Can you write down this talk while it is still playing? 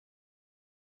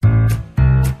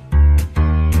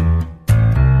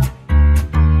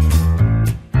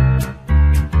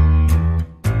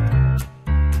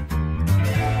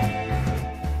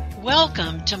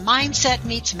to Mindset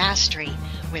Meets Mastery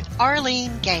with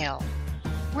Arlene Gale.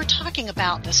 We're talking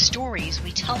about the stories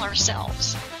we tell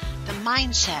ourselves, the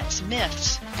mindsets,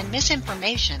 myths, and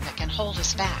misinformation that can hold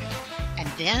us back, and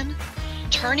then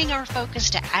turning our focus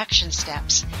to action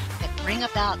steps that bring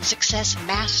about success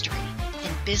mastery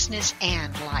in business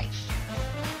and life.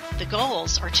 The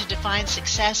goals are to define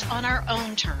success on our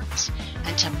own terms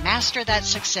and to master that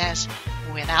success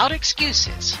without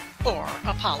excuses or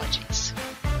apologies.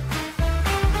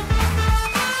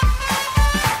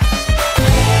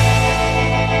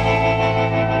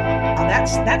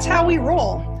 That's how we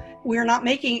roll. We're not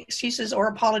making excuses or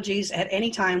apologies at any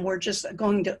time. We're just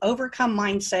going to overcome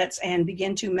mindsets and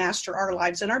begin to master our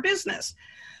lives and our business.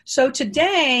 So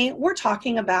today we're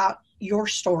talking about your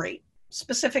story,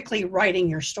 specifically writing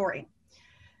your story.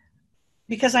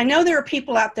 Because I know there are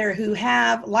people out there who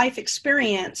have life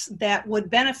experience that would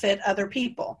benefit other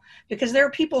people. Because there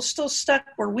are people still stuck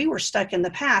where we were stuck in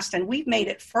the past and we've made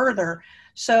it further.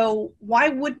 So why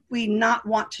would we not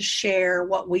want to share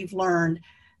what we've learned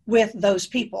with those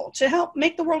people to help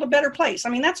make the world a better place? I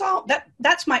mean,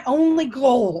 that's my only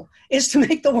goal, is to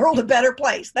make the world a better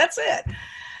place. That's it.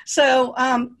 So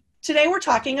today we're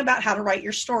talking about how to write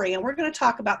your story, and we're going to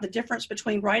talk about the difference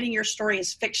between writing your story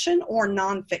as fiction or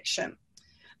nonfiction.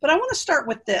 But I want to start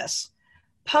with this.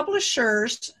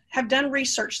 Publishers have done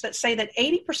research that say that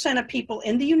 80% of people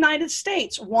in the United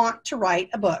States want to write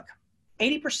a book.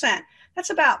 80%. That's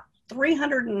about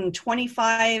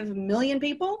 325 million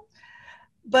people.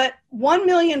 But 1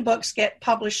 million books get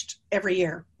published every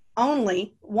year.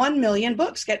 Only 1 million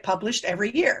books get published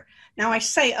every year. Now I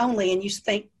say only, and you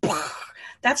think,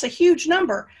 that's a huge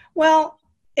number. Well,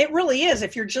 it really is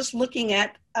if you're just looking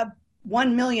at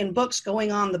 1 million books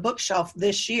going on the bookshelf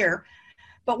this year.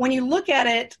 But when you look at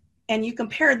it and you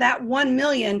compare that 1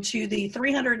 million to the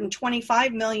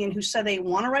 325 million who said they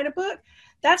want to write a book,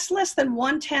 that's less than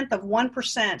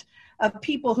 0.1% of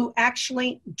people who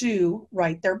actually do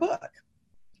write their book.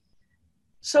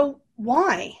 So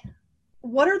why?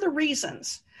 What are the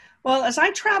reasons? Well, as I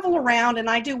travel around and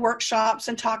I do workshops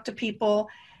and talk to people,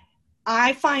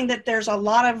 I find that there's a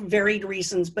lot of varied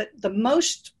reasons, but the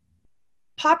most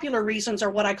popular reasons are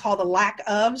what I call the lack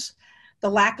ofs: the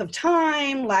lack of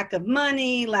time, lack of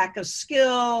money, lack of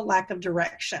skill, lack of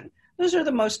direction. Those are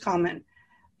the most common.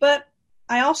 But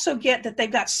I also get that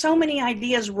they've got so many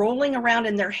ideas rolling around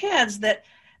in their heads that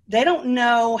they don't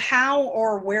know how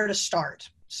or where to start.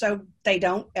 So they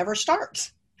don't ever start.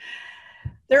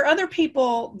 There are other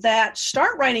people that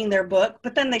start writing their book,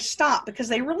 but then they stop because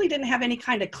they really didn't have any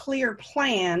kind of clear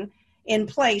plan in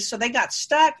place. So they got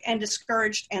stuck and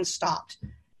discouraged and stopped.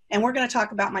 And we're going to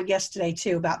talk about my guest today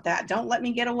too about that. Don't let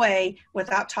me get away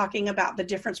without talking about the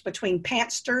difference between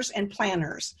pantsters and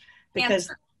planners.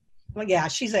 Because, well, yeah,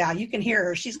 you can hear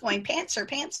her. She's going, pantser,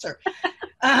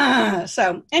 pantser.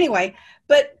 So anyway,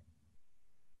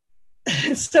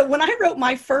 so when I wrote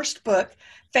my first book,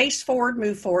 Face Forward,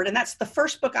 Move Forward, and that's the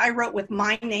first book I wrote with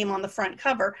my name on the front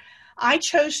cover, I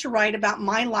chose to write about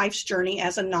my life's journey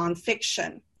as a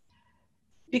nonfiction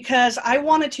because I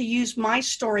wanted to use my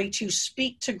story to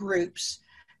speak to groups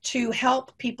to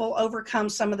help people overcome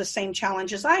some of the same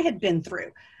challenges I had been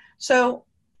through. So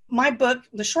my book,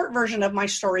 the short version of my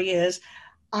story is,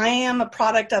 I am a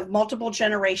product of multiple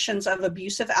generations of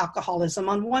abusive alcoholism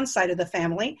on one side of the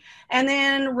family, and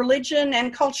then religion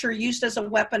and culture used as a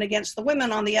weapon against the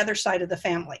women on the other side of the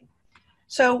family.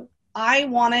 So I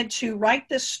wanted to write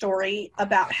this story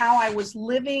about how I was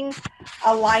living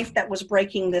a life that was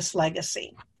breaking this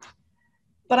legacy.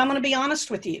 But I'm going to be honest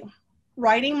with you.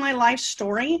 Writing my life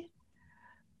story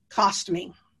cost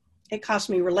me. It cost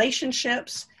me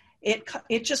relationships. It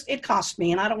cost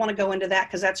me, and I don't want to go into that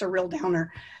because that's a real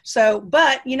downer. So,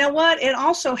 but you know what? It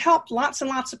also helped lots and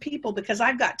lots of people because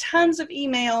I've got tons of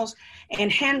emails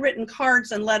and handwritten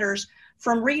cards and letters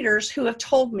from readers who have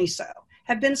told me so,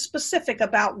 have been specific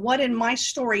about what in my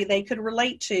story they could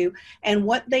relate to and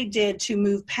what they did to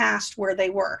move past where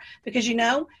they were. Because, you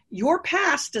know, your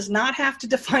past does not have to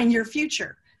define your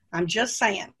future. I'm just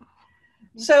saying.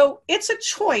 So it's a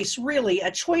choice, really,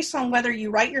 a choice on whether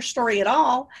you write your story at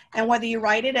all and whether you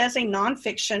write it as a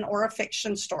nonfiction or a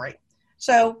fiction story.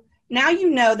 So now you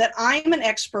know that I'm an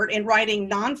expert in writing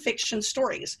nonfiction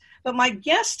stories, but my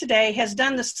guest today has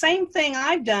done the same thing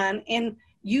I've done in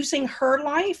using her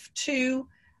life to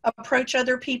approach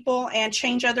other people and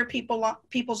change other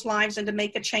people's lives and to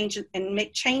make a change and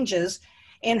make changes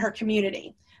in her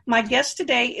community. My guest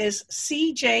today is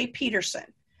C.J. Peterson.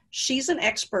 She's an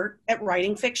expert at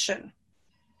writing fiction.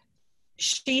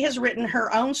 She has written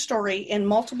her own story in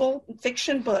multiple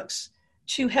fiction books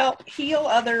to help heal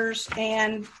others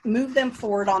and move them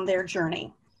forward on their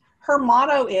journey. Her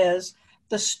motto is,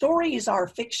 "The stories are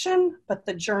fiction, but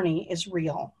the journey is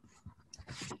real."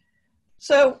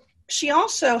 So she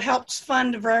also helps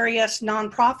fund various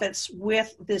nonprofits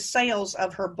with the sales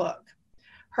of her book.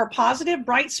 Her positive,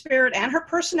 bright spirit and her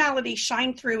personality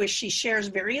shine through as she shares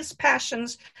various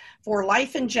passions for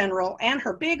life in general and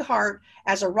her big heart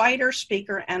as a writer,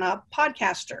 speaker, and a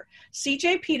podcaster.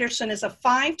 C.J. Peterson is a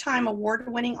 5-time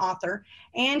award-winning author,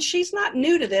 and she's not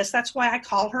new to this. That's why I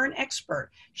call her an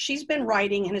expert. She's been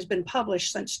writing and has been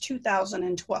published since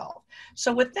 2012.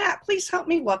 So with that, please help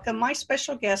me welcome my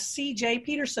special guest, C.J.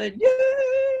 Peterson. Yay!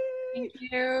 Thank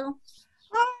you.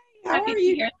 Hi, how are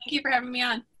you? Thank you for having me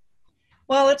on.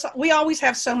 Well, we always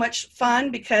have so much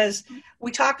fun because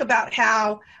we talk about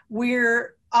how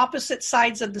we're opposite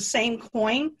sides of the same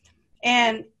coin.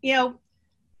 And,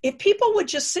 if people would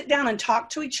just sit down and talk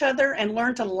to each other and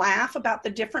learn to laugh about the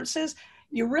differences,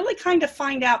 you really kind of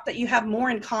find out that you have more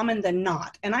in common than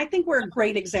not. And I think we're a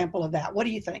great example of that. What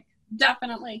do you think?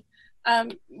 Definitely.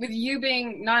 With you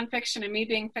being nonfiction and me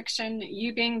being fiction,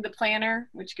 you being the planner,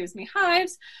 which gives me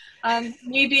hives,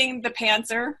 me being the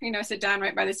pantser, sit down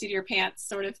right by the seat of your pants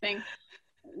sort of thing.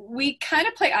 We kind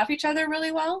of play off each other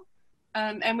really well.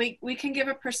 And we can give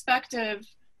a perspective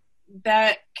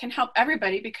that can help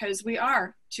everybody because we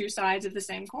are two sides of the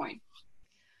same coin.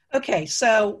 Okay,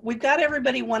 so we've got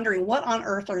everybody wondering what on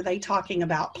earth are they talking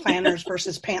about, planners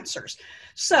versus pantsers.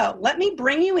 So let me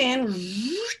bring you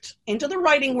into the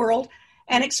writing world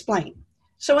and explain.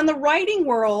 So in the writing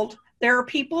world, there are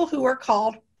people who are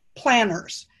called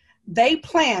planners. They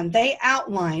plan, they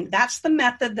outline. That's the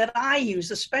method that I use,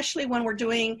 especially when we're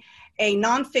doing a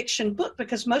nonfiction book,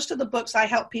 because most of the books I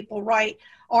help people write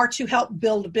are to help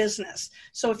build business.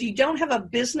 So if you don't have a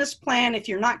business plan, if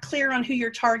you're not clear on who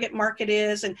your target market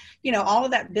is and, all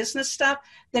of that business stuff,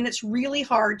 then it's really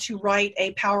hard to write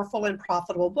a powerful and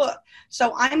profitable book.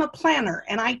 So I'm a planner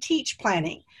and I teach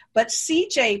planning, but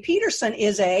C.J. Peterson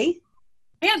is a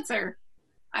pantser.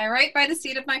 I write by the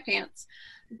seat of my pants.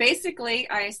 Basically,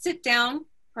 I sit down,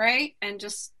 pray, and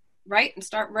just write and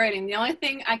start writing. The only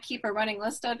thing I keep a running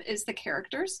list of is the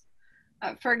characters.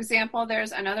 For example,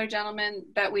 there's another gentleman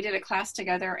that we did a class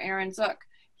together, Aaron Zook.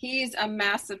 He's a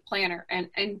massive planner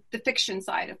and the fiction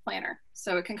side of planner.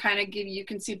 So it can kind of you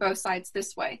can see both sides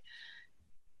this way.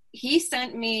 He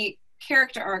sent me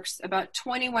character arcs, about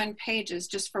 21 pages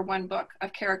just for one book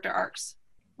of character arcs.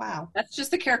 Wow. That's just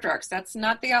the character arcs. That's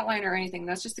not the outline or anything.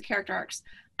 That's just the character arcs.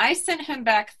 I sent him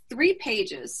back 3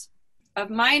 pages of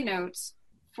my notes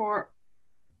for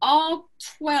all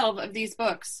 12 of these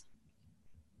books.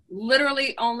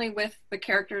 Literally only with the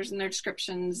characters and their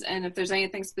descriptions and if there's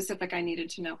anything specific I needed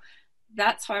to know.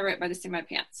 That's how I write by the seat of my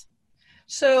pants.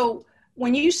 So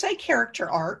when you say character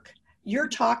arc, you're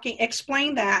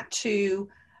explain that to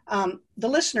the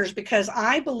listeners, because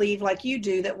I believe, like you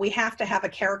do, that we have to have a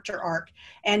character arc.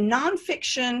 And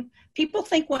nonfiction, people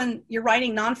think when you're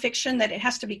writing nonfiction that it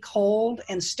has to be cold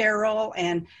and sterile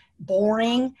and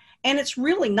boring. And it's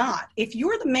really not. If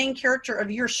you're the main character of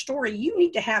your story, you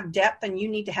need to have depth and you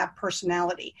need to have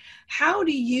personality. How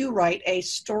do you write a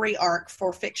story arc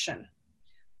for fiction?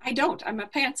 I don't. I'm a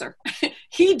pantser.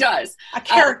 He does. A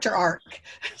character arc.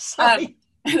 Sorry.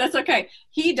 That's okay.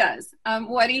 He does.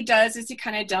 What he does is he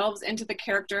kind of delves into the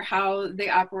character, how they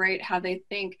operate, how they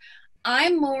think.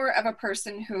 I'm more of a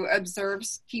person who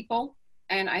observes people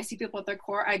and I see people at their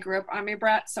core. I grew up Army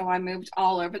brat, so I moved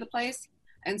all over the place.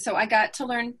 And so I got to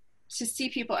learn to see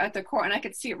people at their core, and I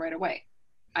could see it right away.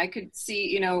 I could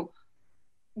see,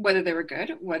 whether they were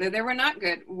good, whether they were not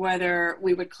good, whether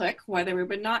we would click, whether we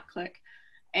would not click.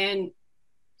 And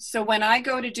so when I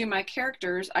go to do my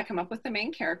characters, I come up with the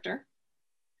main character,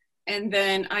 and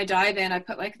then I dive in. I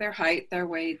put like their height, their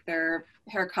weight, their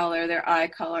hair color, their eye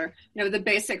color, the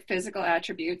basic physical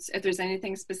attributes. If there's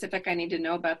anything specific I need to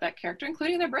know about that character,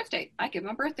 including their birth date, I give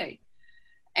them a birth date.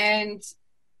 And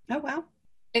oh, wow.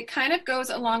 It kind of goes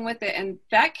along with it. And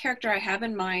that character I have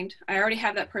in mind, I already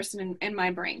have that person in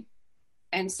my brain.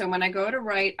 And so when I go to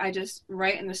write, I just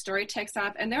write and the story takes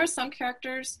off. And there are some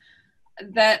characters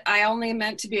that I only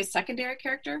meant to be a secondary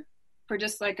character for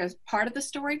just like a part of the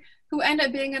story who end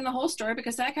up being in the whole story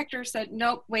because that character said,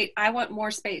 nope, wait, I want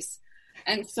more space.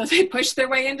 And so they push their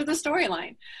way into the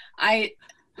storyline.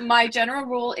 My general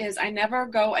rule is I never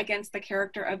go against the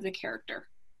character of the character.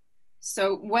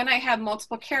 So when I have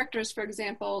multiple characters, for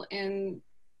example, in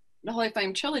the Holy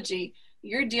Flame trilogy,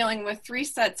 you're dealing with 3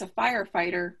 sets of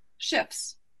firefighter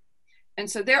shifts. And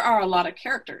so there are a lot of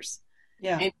characters.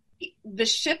 Yeah. And the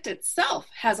shift itself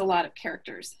has a lot of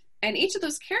characters. And each of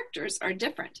those characters are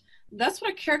different. That's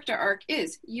what a character arc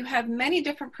is. You have many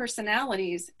different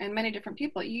personalities and many different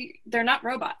people. They're not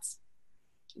robots.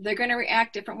 they're going to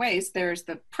react different ways. There's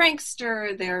the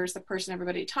prankster, there's the person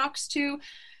everybody talks to,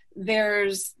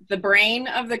 there's the brain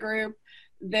of the group,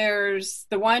 there's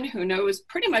the one who knows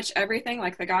pretty much everything,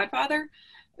 like the Godfather.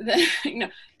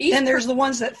 Then there's the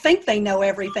ones that think they know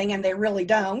everything and they really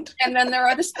don't. And then there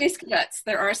are the space cadets.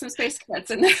 There are some space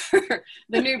cadets in there,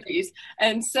 the newbies.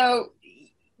 And so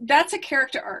that's a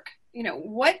character arc.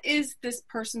 What is this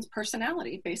person's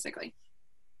personality, basically?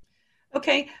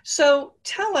 Okay, so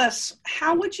tell us,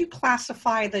 how would you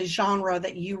classify the genre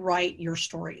that you write your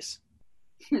stories?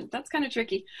 That's kind of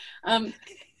tricky.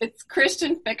 It's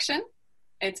Christian fiction.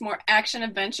 It's more action,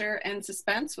 adventure, and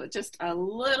suspense with just a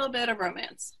little bit of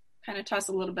romance. Kind of toss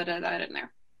a little bit of that in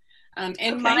there.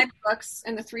 In my books,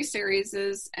 in the 3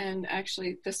 series, and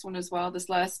actually this one as well, this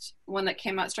last one that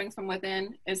came out, Strength from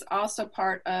Within, is also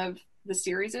part of the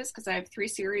series, because I have 3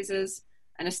 series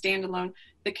and a standalone.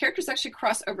 The characters actually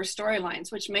cross over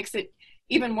storylines, which makes it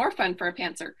even more fun for a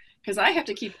pantser, because I have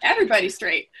to keep everybody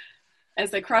straight as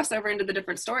they cross over into the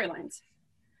different storylines.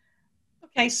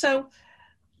 Okay, so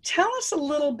tell us a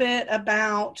little bit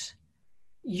about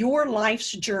your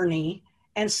life's journey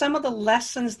and some of the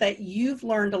lessons that you've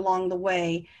learned along the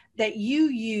way that you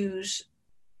use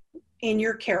in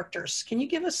your characters. Can you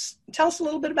tell us a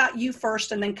little bit about you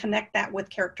first and then connect that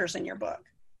with characters in your book?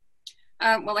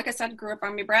 Well, like I said, grew up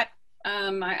Army brat.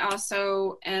 I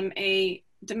also am a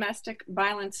domestic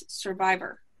violence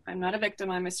survivor. I'm not a victim,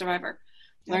 I'm a survivor.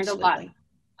 Learned Absolutely.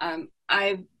 a lot.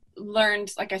 I've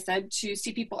learned, like I said, to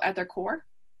see people at their core.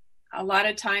 A lot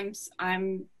of times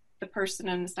I'm the person,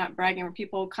 and it's not bragging, where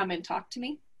people come and talk to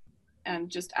me and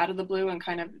just out of the blue and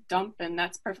kind of dump, and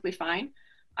that's perfectly fine.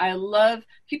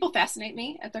 People fascinate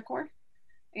me at their core.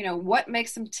 What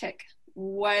makes them tick?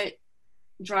 What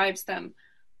drives them?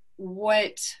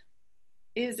 What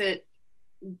is it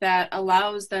that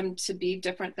allows them to be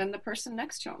different than the person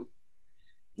next to them?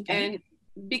 Okay. And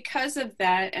because of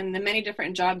that, and the many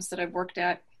different jobs that I've worked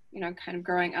at, kind of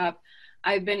growing up,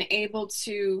 I've been able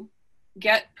to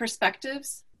get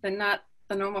perspectives that not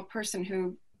the normal person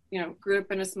who, grew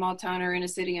up in a small town or in a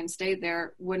city and stayed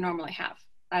there would normally have.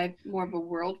 I have more of a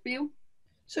world view.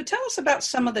 So tell us about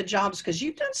some of the jobs, because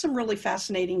you've done some really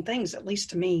fascinating things, at least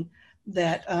to me,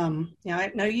 that,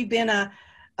 I know you've been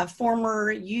a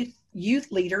former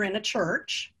youth leader in a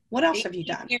church. What else have you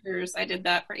done? Years. I did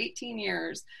that for 18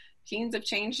 years. Teens have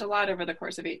changed a lot over the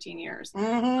course of 18 years.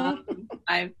 Mm-hmm.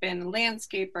 I've been a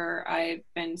landscaper. I've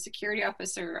been security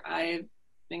officer. I've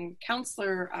been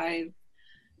counselor.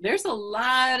 There's a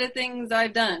lot of things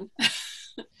I've done.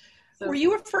 So, were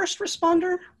you a first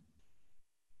responder?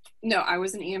 No, I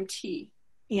was an EMT.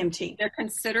 EMT. They're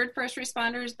considered first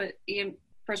responders, but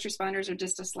first responders are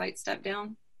just a slight step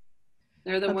down.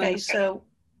 They're the ones. Okay, so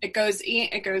it goes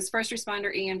first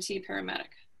responder, EMT,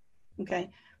 paramedic. Okay.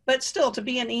 But still, to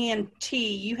be an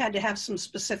EMT, you had to have some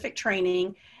specific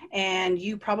training, and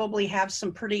you probably have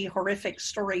some pretty horrific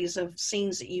stories of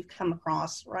scenes that you've come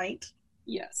across, right?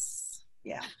 Yes.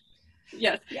 Yeah.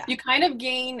 Yes. Yeah. You kind of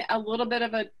gain a little bit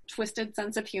of a twisted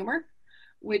sense of humor,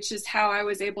 which is how I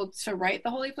was able to write the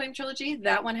Holy Flame trilogy.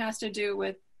 That one has to do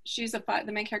with,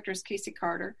 the main character is Casey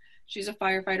Carter. She's a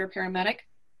firefighter paramedic.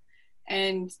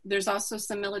 And there's also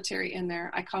some military in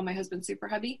there. I call my husband Super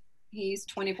Hubby. He's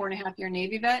 24 and a half year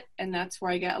Navy vet, and that's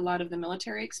where I get a lot of the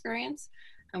military experience.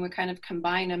 And we kind of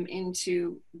combine them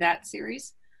into that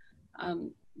series.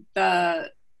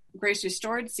 The Grace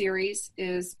Restored series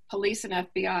is police and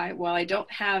FBI. While I don't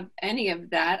have any of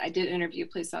that, I did interview a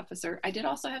police officer. I did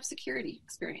also have security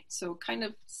experience, so kind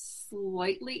of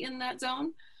slightly in that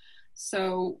zone.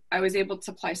 So I was able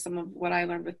to apply some of what I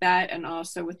learned with that, and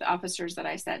also with the officers that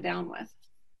I sat down with.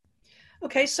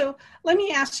 Okay, so let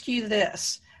me ask you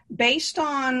this. Based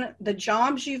on the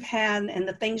jobs you've had and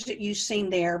the things that you've seen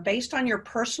there, based on your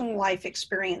personal life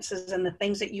experiences and the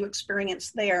things that you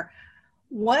experienced there,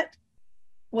 why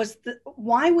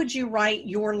would you write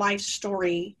your life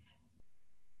story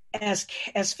as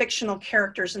fictional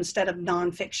characters instead of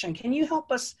nonfiction? Can you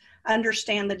help us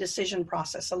understand the decision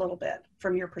process a little bit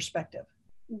from your perspective?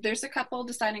 There's a couple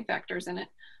deciding factors in it.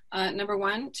 Number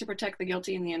one, to protect the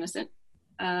guilty and the innocent.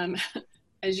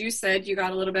 As you said, you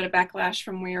got a little bit of backlash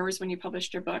from viewers when you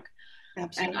published your book.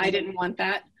 Absolutely. And I didn't want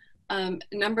that.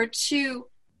 Number two,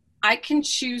 I can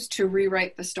choose to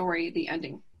rewrite the story, the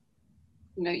ending.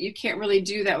 You can't really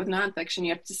do that with nonfiction.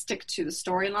 You have to stick to the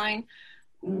storyline.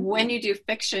 Mm-hmm. When you do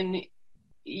fiction,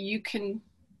 you can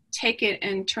take it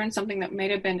and turn something that may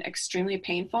have been extremely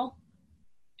painful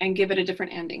and give it a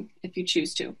different ending if you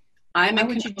choose to. I'm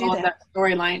in control of that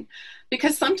storyline,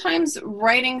 because sometimes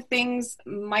writing things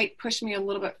might push me a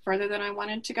little bit further than I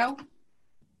wanted to go.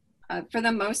 For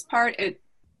the most part,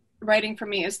 writing for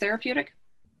me is therapeutic.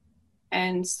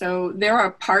 And so there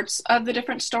are parts of the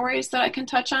different stories that I can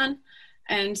touch on,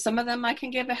 and some of them I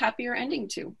can give a happier ending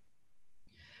to.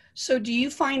 So do you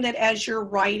find that as you're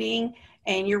writing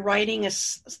and you're writing a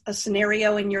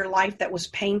scenario in your life that was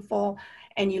painful,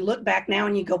 and you look back now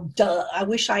and you go, duh, I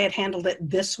wish I had handled it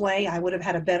this way, I would have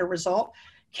had a better result.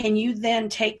 Can you then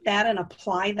take that and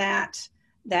apply that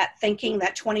thinking,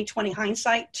 that 20/20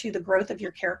 hindsight to the growth of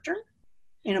your character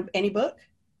in any book?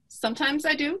 Sometimes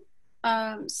I do.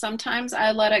 Sometimes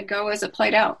I let it go as it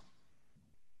played out,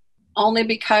 only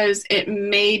because it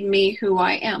made me who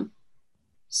I am.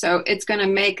 So it's going to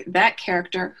make that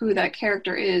character who that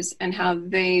character is and how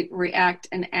they react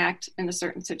and act in a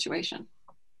certain situation.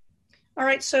 All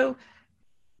right. So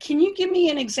can you give me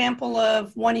an example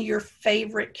of one of your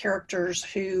favorite characters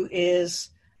who is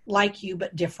like you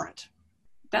but different?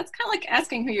 That's kind of like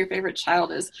asking who your favorite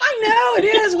child is. I know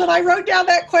it is. When I wrote down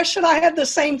that question, I had the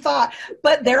same thought,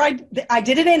 but there I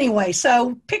did it anyway.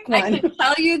 So pick one. I can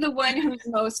tell you the one who's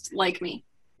most like me.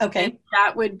 Okay. And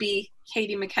that would be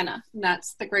Katie McKenna. And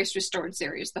that's the Grace Restored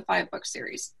series, the 5-book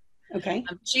series. Okay.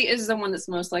 She is the one that's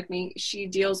most like me. She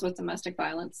deals with domestic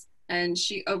violence and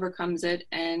she overcomes it,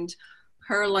 and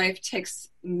her life takes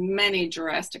many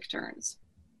drastic turns.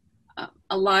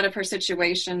 A lot of her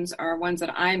situations are ones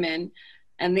that I'm in.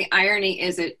 And the irony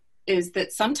is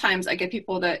that sometimes I get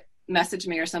people that message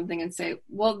me or something and say,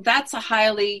 well, that's a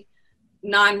highly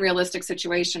non-realistic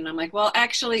situation. I'm like, well,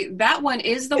 actually, that one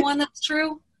is the one that's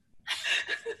true.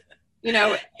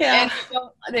 Yeah. And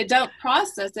they don't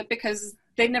process it because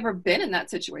they've never been in that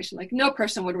situation. Like, no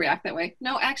person would react that way.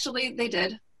 No, actually, they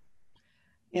did.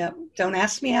 Yeah. Don't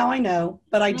ask me how I know,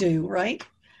 but I do, right?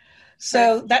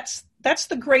 So that's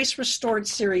the Grace Restored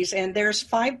series, and there's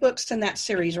 5 books in that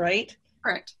series, right?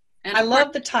 Correct. And I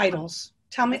love the titles.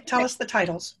 Tell us the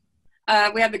titles.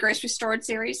 We have the Grace Restored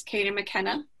series. Katie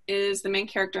McKenna is the main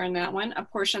character in that one. A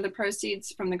portion of the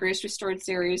proceeds from the Grace Restored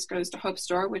series goes to Hope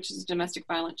Store, which is a domestic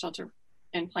violence shelter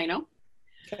in Plano.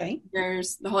 Okay.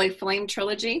 There's the Holy Flame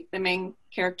trilogy. The main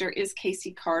character is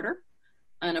Casey Carter.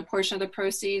 And a portion of the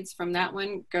proceeds from that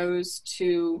one goes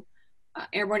to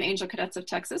Airborne Angel Cadets of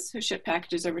Texas, who ship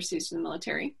packages overseas to the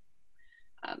military.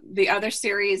 The other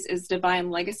series is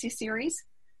Divine Legacy series.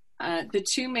 The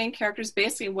 2 main characters,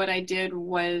 basically what I did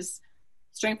was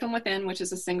Strength from Within, which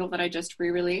is a single that I just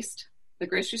re-released. The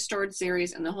Grace Restored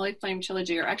series and the Holy Flame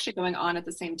trilogy are actually going on at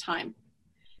the same time.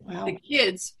 Wow. The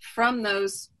kids from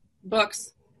those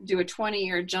books do a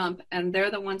 20-year jump, and they're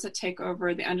the ones that take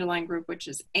over the underlying group, which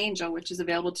is Angel, which is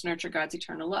available to nurture God's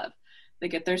eternal love. They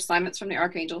get their assignments from the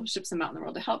Archangel, who ships them out in the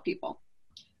world to help people.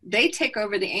 They take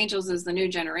over the angels as the new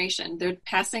generation. They're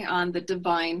passing on the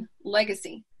Divine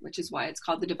Legacy, which is why it's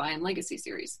called the Divine Legacy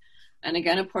series. And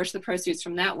again, a portion of the proceeds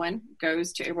from that one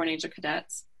goes to Airborne Angel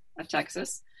Cadets of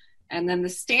Texas. And then the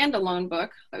standalone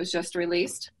book that was just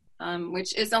released,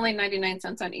 which is only 99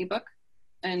 cents on ebook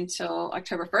until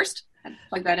October 1st, I'd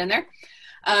plug that in there,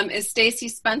 is Stacy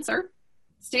Spencer.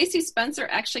 Stacy Spencer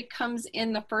actually comes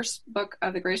in the first book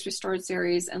of the Grace Restored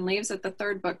series and leaves at the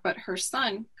 3rd book, but her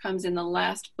son comes in the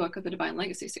last book of the Divine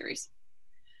Legacy series.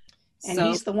 And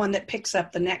he's the one that picks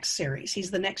up the next series.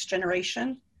 He's the next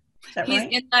generation. Is that right?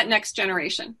 He's in that next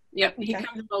generation. Yep. Okay. He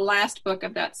comes in the last book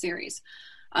of that series.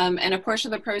 And a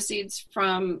portion of the proceeds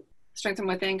from Strength from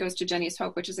Within goes to Jenny's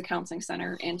Hope, which is a counseling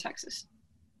center in Texas.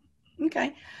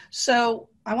 Okay. So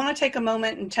I want to take a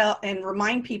moment and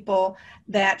remind people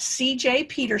that CJ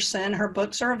Peterson, her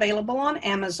books are available on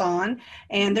Amazon,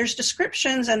 and there's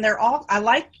descriptions, and they're all, I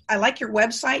like your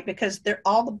website because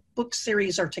all the book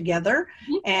series are together,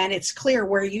 and it's clear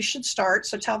where you should start.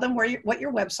 So tell them what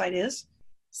your website is.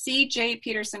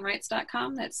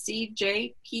 cjpetersonwrites.com. That's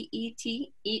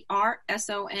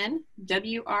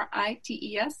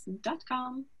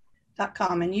cjpetersonwrites.com.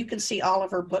 And you can see all of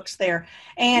her books there.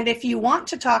 And if you want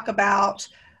to talk about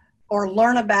or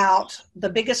learn about the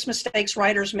biggest mistakes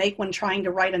writers make when trying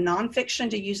to write a nonfiction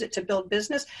to use it to build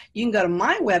business, you can go to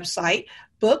my website,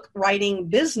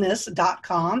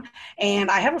 bookwritingbusiness.com, and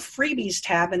I have a freebies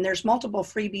tab, and there's multiple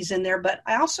freebies in there, but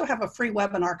I also have a free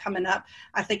webinar coming up,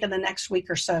 I think in the next week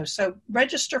or so. So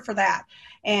register for that,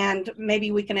 and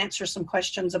maybe we can answer some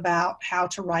questions about how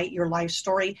to write your life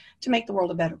story to make the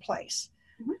world a better place.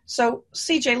 So,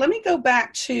 CJ, let me go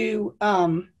back to,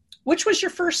 which was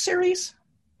your first series?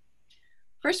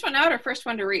 First one out or first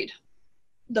one to read?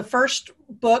 The first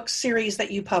book series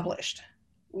that you published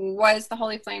was the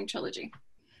Holy Flame trilogy.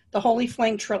 The Holy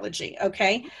Flame trilogy,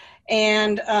 okay.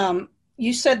 And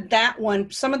you said that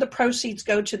one, some of the proceeds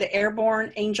go to the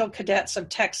Airborne Angel Cadets of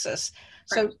Texas.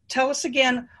 Correct. So tell us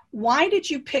again, why did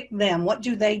you pick them? What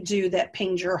do they do that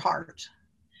pinged your heart?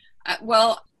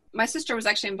 Well, my sister was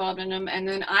actually involved in them, and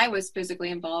then I was physically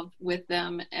involved with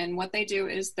them. And what they do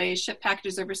is they ship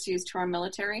packages overseas to our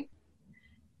military,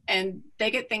 and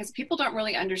they get things people don't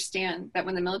really understand, that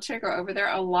when the military go over there,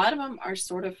 a lot of them are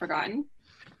sort of forgotten.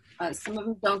 Some of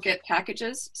them don't get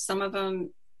packages. Some of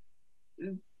them,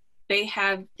 they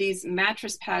have these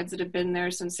mattress pads that have been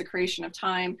there since the creation of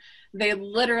time. They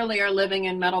literally are living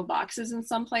in metal boxes in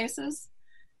some places.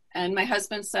 And my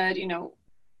husband said,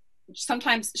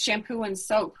 sometimes shampoo and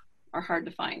soap are hard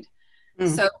to find.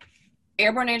 So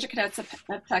Airborne Angel Cadets of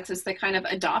Texas, they kind of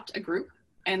adopt a group,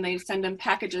 and they send them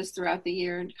packages throughout the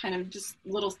year, and kind of just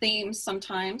little themes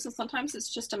sometimes. And sometimes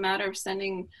it's just a matter of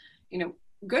sending,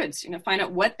 goods, find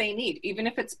out what they need, even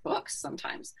if it's books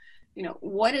sometimes.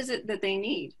 What is it that they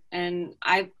need? And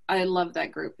I love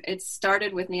that group. It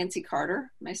started with Nancy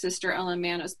Carter, my sister Ellen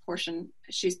Mana's portion.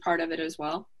 She's part of it as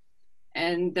well.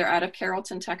 And they're out of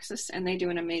Carrollton, Texas, and they do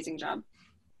an amazing job.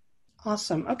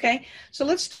 Awesome. Okay. So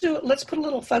let's put a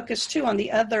little focus too on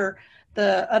the other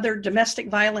domestic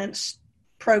violence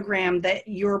program that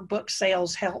your book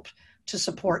sales help to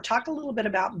support. Talk a little bit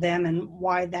about them and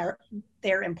why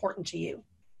they're important to you.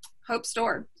 Hope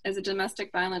Store is a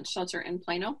domestic violence shelter in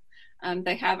Plano.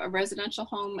 They have a residential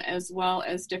home as well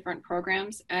as different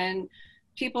programs, and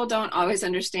people don't always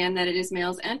understand that it is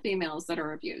males and females that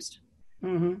are abused.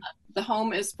 Mm-hmm. The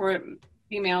home is for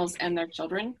females and their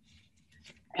children.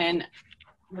 And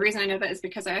the reason I know that is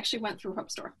because I actually went through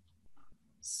Hope Store.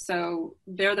 So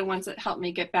they're the ones that helped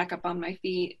me get back up on my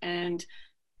feet and,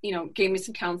 gave me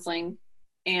some counseling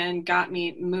and got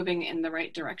me moving in the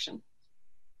right direction.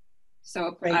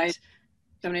 So great. I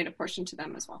donate a portion to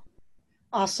them as well.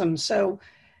 Awesome. So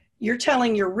you're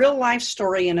telling your real life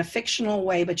story in a fictional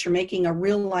way, but you're making a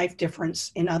real life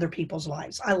difference in other people's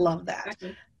lives. I love that.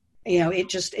 Exactly.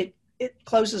 It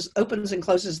opens and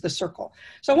closes the circle.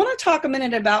 So I want to talk a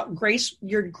minute about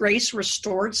your Grace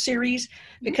Restored series,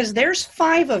 because there's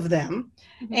 5 of them.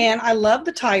 Mm-hmm. And I love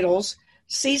the titles: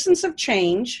 Seasons of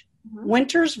Change,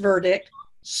 Winter's Verdict,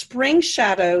 Spring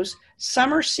Shadows,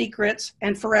 Summer Secrets,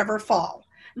 and Forever Fall.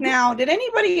 Mm-hmm. Now, did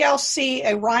anybody else see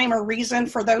a rhyme or reason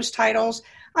for those titles?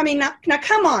 I mean, now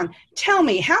come on, tell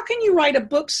me, how can you write a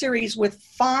book series with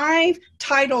 5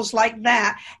 titles like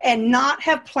that and not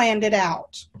have planned it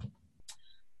out?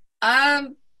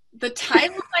 The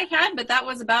titles I had, but that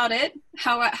was about it.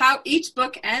 How each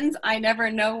book ends, I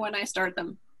never know when I start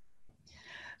them.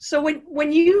 So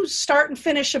when you start and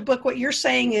finish a book, what you're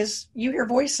saying is you hear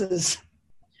voices.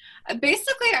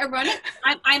 Basically, I run it.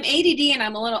 I'm ADD and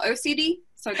I'm a little OCD,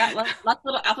 so I got lots of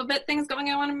little alphabet things going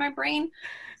on in my brain.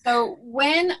 So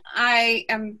when I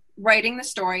am writing the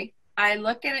story, I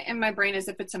look at it in my brain as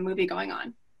if it's a movie going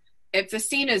on. If the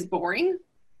scene is boring,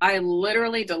 I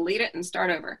literally delete it and start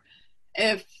over.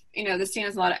 If, the scene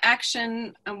has a lot of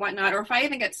action and whatnot, or if I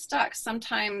even get stuck,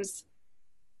 sometimes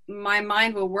my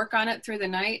mind will work on it through the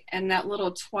night, and that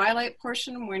little twilight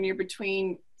portion when you're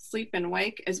between sleep and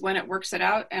wake is when it works it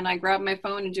out, and I grab my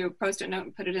phone and do a Post-it note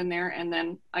and put it in there, and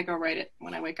then I go write it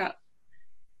when I wake up.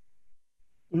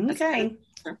 Okay.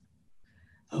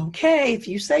 Okay, if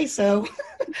you say so.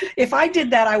 If I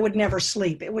did that, I would never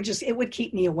sleep. It would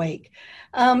keep me awake.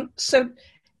 So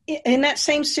in that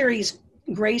same series,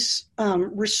 Grace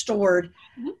Restored,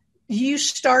 you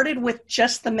started with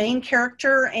just the main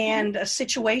character and a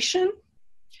situation?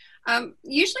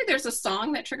 Usually there's a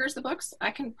song that triggers the books.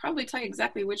 I can probably tell you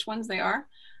exactly which ones they are.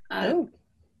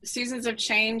 Seasons of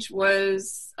Change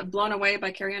was Blown Away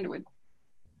by Carrie Underwood.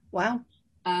 Wow.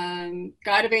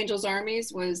 God of Angels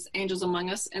Armies was Angels Among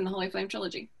Us in the Holy Flame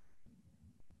trilogy.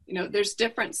 There's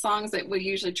different songs that would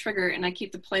usually trigger, and I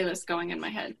keep the playlist going in my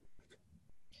head.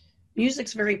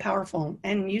 Music's very powerful,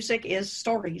 and music is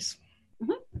stories.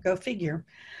 Mm-hmm. Go figure.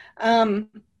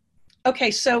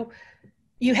 Okay, so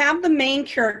you have the main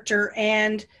character,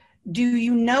 and do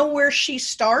you know where she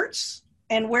starts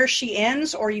and where she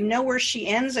ends, or you know where she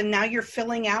ends and now you're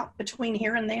filling out between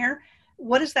here and there?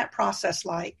 What is that process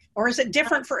like? Or is it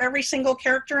different for every single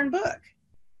character and book?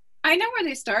 I know where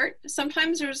they start.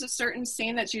 Sometimes there's a certain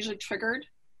scene that's usually triggered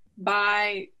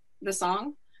by the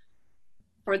song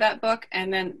for that book,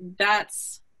 and then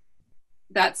that's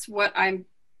what I'm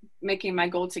making my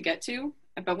goal to get to.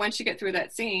 But once you get through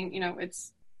that scene,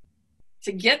 it's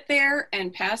to get there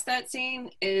and past that scene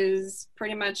is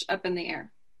pretty much up in the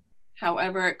air,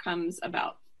 however it comes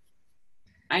about.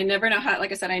 I never know how,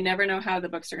 like I said, I never know how the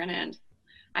books are going to end.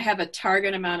 I have a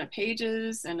target amount of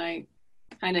pages and I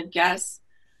kind of guess,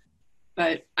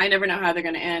 but I never know how they're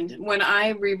going to end. When I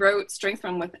rewrote Strength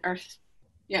from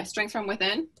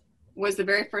Within was the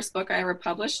very first book I ever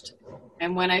published.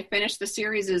 And when I finished the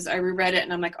series, I reread it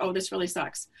and I'm like, oh, this really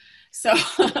sucks. So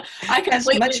I completely...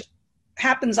 As much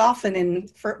happens often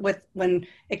when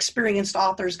experienced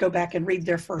authors go back and read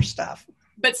their first stuff.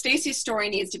 But Stacy's story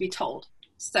needs to be told.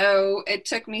 So it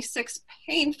took me 6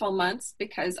 painful months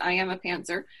because I am a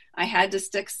pantser. I had to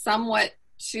stick somewhat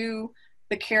to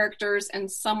the characters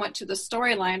and somewhat to the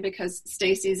storyline because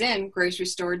Stacy's in Grace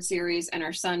Restored series and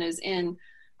her son is in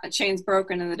Chains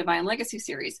Broken in the Divine Legacy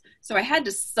series. So I had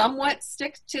to somewhat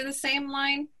stick to the same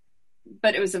line,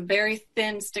 but it was a very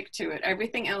thin stick to it.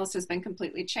 Everything else has been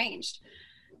completely changed.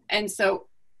 And so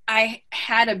I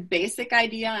had a basic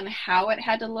idea on how it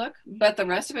had to look, but the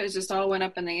rest of it just all went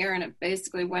up in the air. And it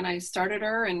basically, when I started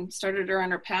her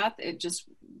on her path, it just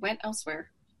went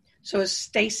elsewhere. So is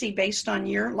Stacy based on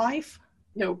your life?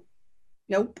 No.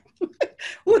 Nope.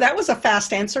 Ooh, that was a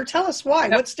fast answer. Tell us why.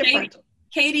 No, What's different?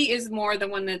 Katie is more the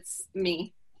one that's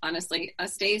me, honestly.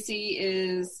 Stacy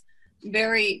is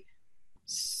very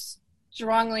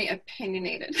strongly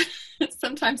opinionated.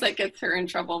 Sometimes that gets her in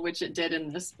trouble, which it did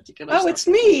in this particular story. It's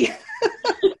me.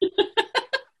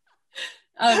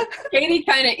 Katie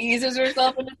kind of eases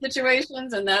herself into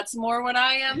situations, and that's more what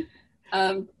I am.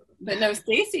 But no,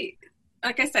 Stacy,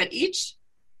 like I said,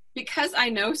 because I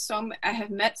have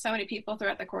met so many people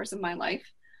throughout the course of my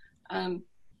life,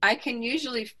 I can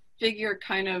usually figure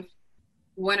kind of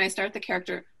when I start the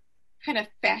character, kind of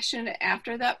fashion it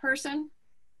after that person,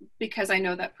 because I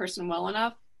know that person well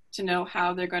enough to know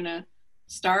how they're going to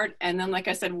start. And then, like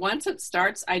I said, once it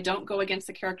starts, I don't go against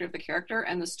the character of the character,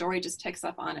 and the story just takes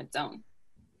up on its own.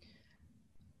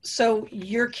 So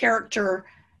your character,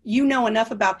 you know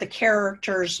enough about the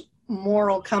character's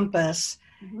moral compass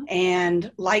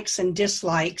and likes and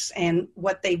dislikes and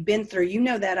what they've been through. You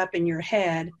know that up in your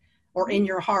head or in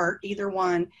your heart, either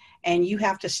one, and you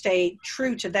have to stay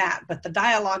true to that. But the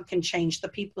dialogue can change. The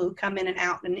people who come in and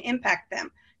out and impact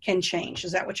them can change.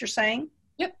 Is that what you're saying?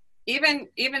 Yep.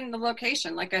 Even the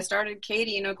location. Like I started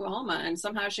Katie in Oklahoma, and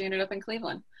somehow she ended up in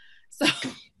Cleveland. So,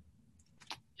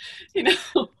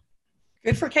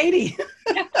 Good for Katie.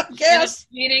 Yeah. Yes.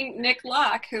 Meeting Nick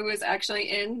Locke, who was actually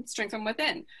in Strength from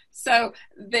Within. So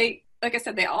they, like I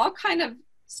said, they all kind of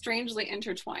strangely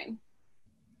intertwine.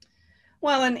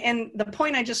 Well, and the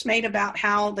point I just made about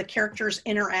how the characters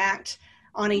interact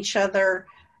on each other,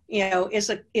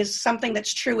 is something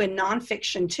that's true in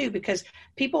nonfiction too, because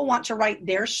people want to write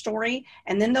their story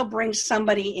and then they'll bring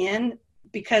somebody in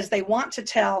because they want to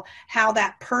tell how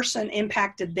that person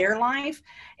impacted their life.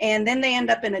 And then they end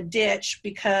up in a ditch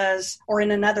or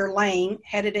in another lane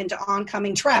headed into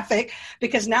oncoming traffic,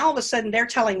 because now all of a sudden they're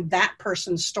telling that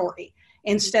person's story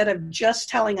instead of just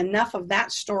telling enough of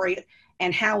that story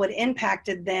and how it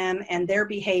impacted them and their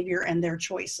behavior and their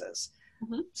choices.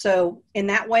 Mm-hmm. So in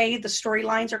that way, the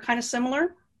storylines are kind of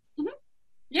similar. Mm-hmm.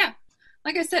 Yeah.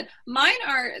 Like I said,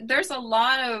 there's a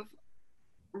lot of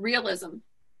realism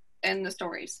in the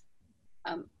stories.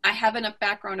 I have enough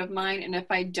background of mine, and if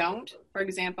I don't, for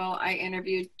example, I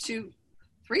interviewed 3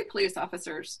 police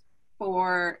officers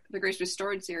for the Grace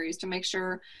Restored series to make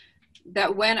sure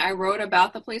that when I wrote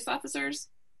about the police officers,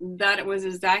 that it was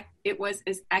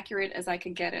as accurate as I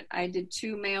could get it. I did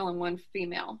 2 male and 1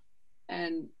 female,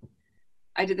 and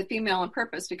I did the female on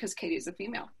purpose because Katie's a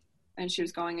female and she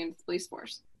was going into the police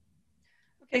force.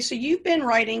 Okay, so you've been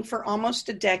writing for almost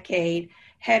a decade.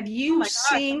 Have you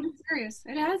seen? I'm serious.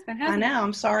 It has been. I know.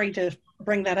 I'm sorry to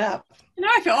bring that up. Now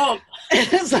I feel old.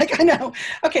 It's like, I know.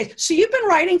 Okay, so you've been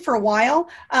writing for a while.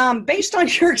 Based on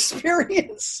your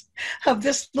experience of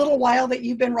this little while that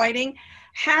you've been writing,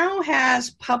 how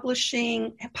has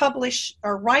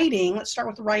writing, let's start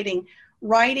with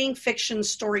writing fiction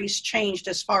stories changed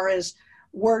as far as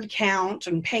word count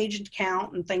and page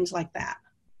count and things like that?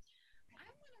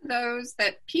 I'm one of those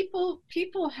that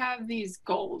people have these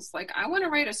goals. Like, I want to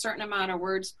write a certain amount of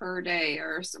words per day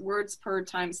or words per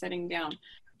time sitting down.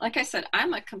 Like I said,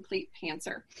 I'm a complete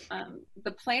pantser.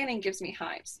 The planning gives me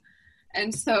hives.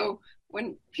 And so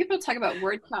when people talk about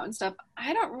word count and stuff,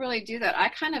 I don't really do that. I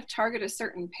kind of target a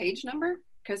certain page number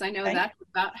because I know that's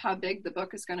about how big the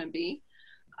book is going to be.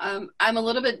 I'm a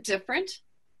little bit different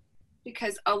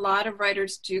because a lot of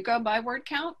writers do go by word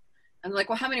count. I'm like,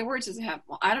 well, how many words does it have?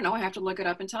 Well, I don't know. I have to look it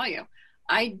up and tell you.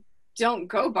 I don't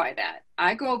go by that.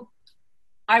 I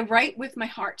write with my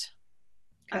heart.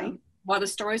 Okay. While the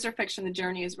stories are fiction, the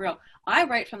journey is real. I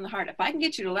write from the heart. If I can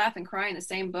get you to laugh and cry in the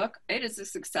same book, it is a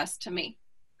success to me.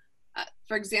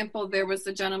 For example, there was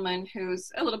a gentleman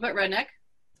who's a little bit redneck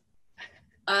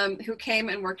who came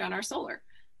and worked on our solar.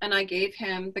 And I gave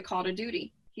him the call to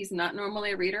duty. He's not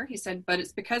normally a reader. He said, but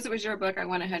it's because it was your book, I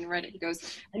went ahead and read it. He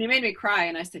goes, and you made me cry.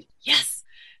 And I said, yes.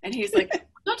 And he's like,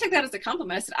 don't take that as a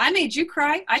compliment. I said, I made you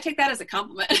cry. I take that as a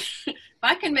compliment. If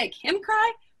I can make him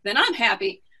cry, then I'm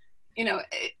happy.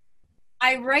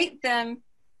 I write them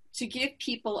to give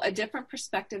people a different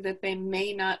perspective that they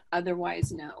may not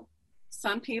otherwise know.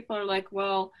 Some people are like,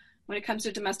 well, when it comes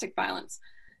to domestic violence,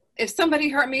 if somebody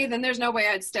hurt me, then there's no way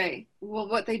I'd stay. Well,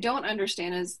 what they don't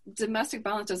understand is domestic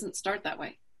violence doesn't start that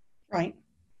way. Right.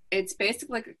 It's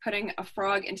basically like putting a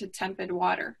frog into tepid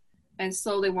water and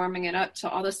slowly warming it up till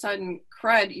all of a sudden,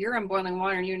 crud, you're in boiling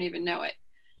water and you don't even know it.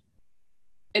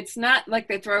 It's not like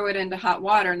they throw it into hot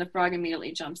water and the frog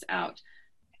immediately jumps out.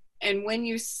 And when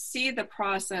you see the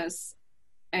process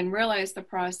and realize the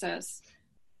process,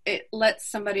 it lets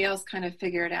somebody else kind of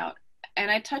figure it out. And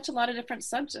I touch a lot of different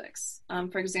subjects.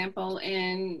 For example,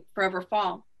 in Forever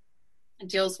Fall, it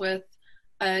deals with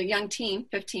a young teen,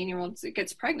 15-year-old, that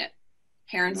gets pregnant.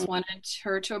 Parents wanted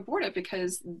her to abort it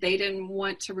because they didn't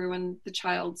want to ruin the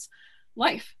child's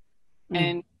life.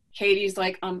 And Katie's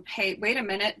like, hey, wait a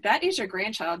minute, that is your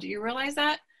grandchild. Do you realize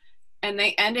that? And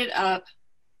they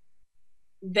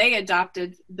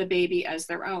adopted the baby as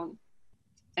their own.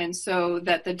 And so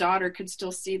that the daughter could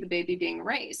still see the baby being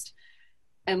raised.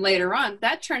 And later on,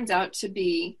 that turns out to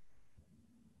be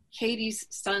Katie's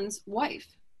son's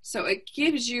wife. So it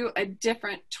gives you a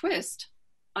different twist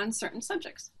on certain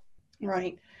subjects.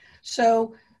 Right.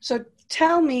 So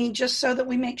tell me, just so that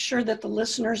we make sure that the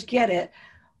listeners get it,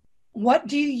 what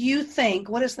do you think,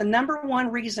 what is the number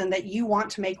one reason that you want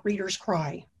to make readers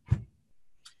cry?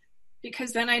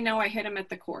 Because then I know I hit them at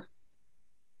the core.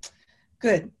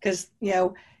 Good, because,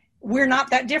 we're not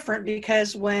that different,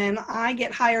 because when I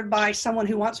get hired by someone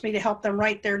who wants me to help them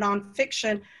write their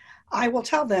nonfiction, I will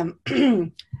tell them,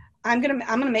 I'm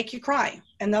gonna make you cry.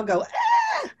 And they'll go,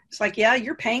 ah! It's like, yeah,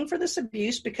 you're paying for this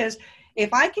abuse, because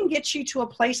if I can get you to a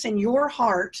place in your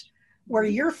heart where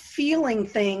you're feeling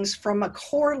things from a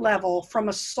core level, from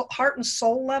a heart and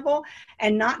soul level,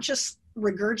 and not just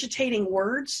regurgitating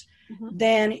words,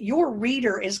 then your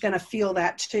reader is going to feel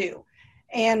that too.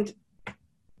 And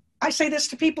I say this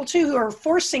to people too who are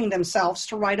forcing themselves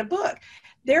to write a book.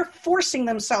 They're forcing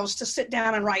themselves to sit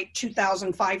down and write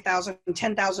 2,000, 5,000,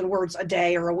 10,000 words a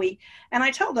day or a week. And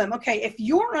I tell them, okay, if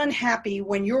you're unhappy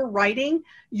when you're writing,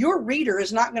 your reader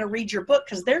is not going to read your book,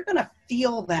 because they're going to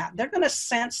feel that. They're going to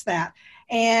sense that.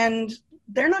 And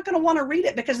they're not going to want to read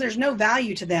it because there's no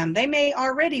value to them. They may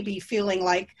already be feeling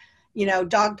like,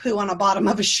 dog poo on the bottom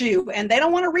of a shoe, and they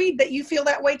don't want to read that you feel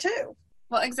that way too.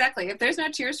 Well, exactly. If there's no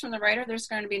tears from the writer, there's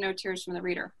going to be no tears from the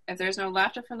reader. If there's no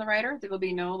laughter from the writer, there will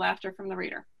be no laughter from the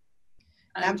reader.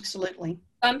 Absolutely.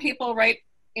 Some people write,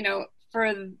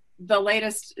 for the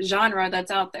latest genre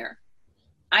that's out there.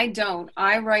 I don't.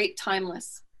 I write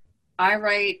timeless. I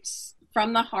write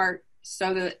from the heart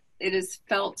so that it is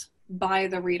felt by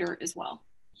the reader as well.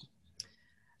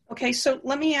 Okay, so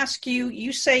let me ask you,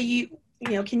 you say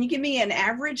can you give me an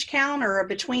average count, or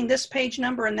between this page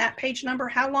number and that page number?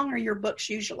 How long are your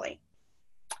books usually?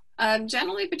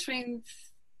 Generally between,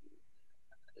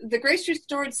 the Grace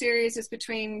Restored series is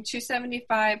between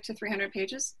 275 to 300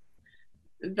 pages.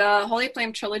 The Holy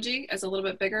Flame trilogy is a little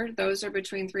bit bigger. Those are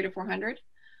between 300 to 400.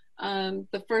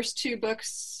 The first two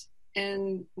books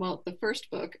the first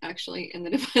book actually in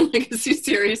the Divine Legacy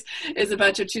series is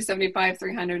about 275,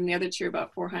 300, and the other two are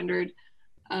about 400.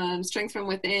 Strength from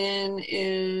Within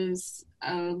is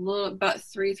about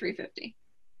 350.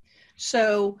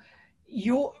 So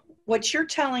what you're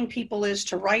telling people is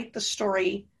to write the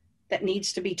story that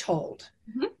needs to be told.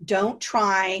 Don't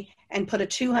try and put a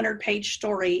 200-page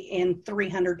story in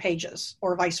 300 pages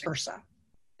or vice versa.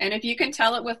 And if you can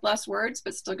tell it with less words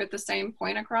but still get the same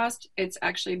point across, it's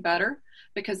actually better,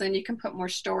 because then you can put more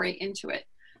story into it.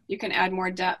 You can add more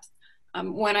depth.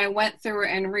 When I went through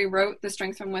and rewrote The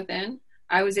Strength from Within,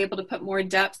 I was able to put more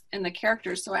depth in the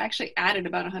characters, so I actually added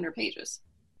about 100 pages.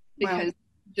 Because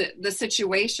the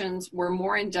situations were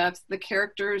more in depth. The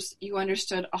characters, you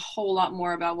understood a whole lot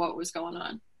more about what was going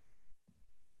on.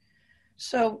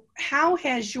 So how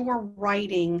has your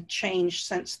writing changed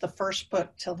since the first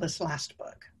book till this last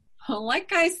book? Well,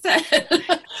 like I said,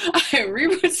 I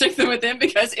rewrote Strength from Within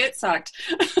because it sucked.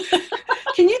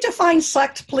 Can you define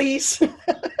sucked, please?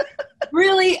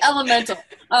 Really elemental.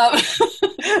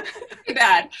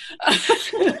 Bad.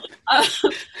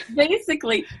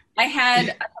 Basically, I had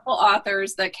a couple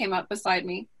authors that came up beside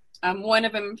me. One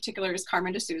of them in particular is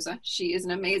Carmen D'Souza. She is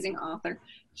an amazing author.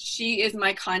 She is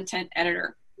my content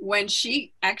editor. When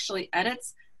she actually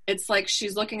edits, it's like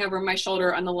she's looking over my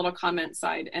shoulder on the little comment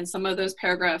side, and some of those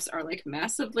paragraphs are like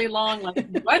massively long. Like,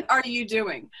 what are you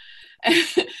doing?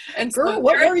 And Girl,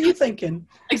 what were you thinking?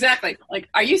 Exactly. Like,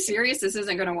 are you serious? This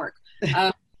isn't going to work.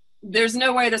 There's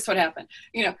no way this would happen.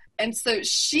 And so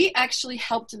she actually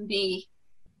helped me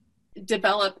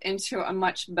develop into a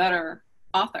much better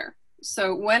author.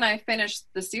 So when I finished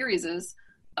the series,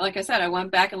 like I said, I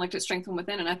went back and looked at Strength from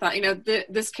Within, and I thought,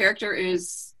 this character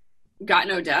got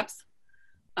no depth.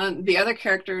 The other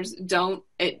characters don't.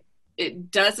 It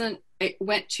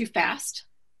went too fast.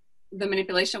 The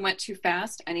manipulation went too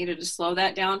fast. I needed to slow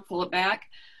that down, pull it back.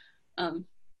 And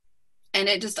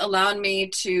it just allowed me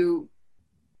to,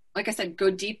 like I said,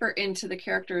 go deeper into the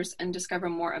characters and discover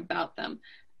more about them.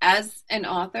 As an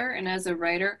author and as a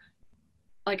writer,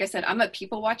 like I said, I'm a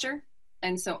people watcher.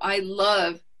 And so I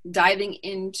love diving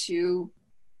into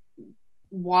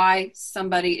why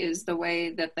somebody is the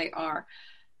way that they are.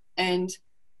 And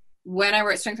when I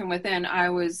wrote Strength from Within, I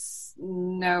was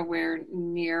nowhere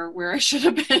near where I should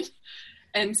have been.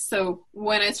 And so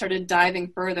when I started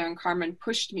diving further and Carmen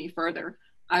pushed me further,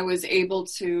 I was able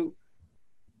to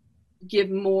give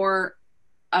more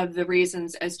of the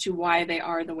reasons as to why they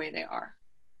are the way they are.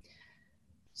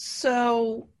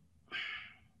 So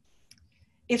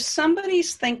if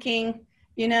somebody's thinking,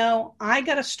 I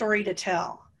got a story to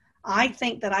tell, I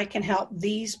think that I can help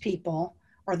these people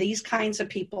or these kinds of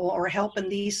people or help in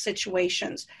these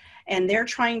situations, and they're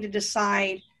trying to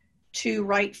decide to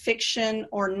write fiction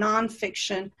or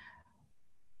nonfiction,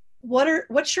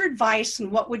 what's your advice,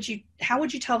 and how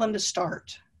would you tell them to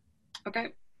start? Okay.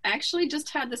 I actually just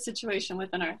had this situation with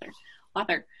an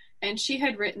author, and she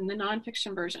had written the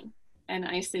nonfiction version. And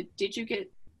I said, did you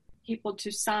get people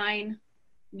to sign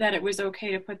that it was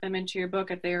okay to put them into your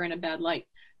book if they were in a bad light,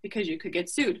 because you could get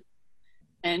sued?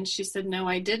 And she said, no,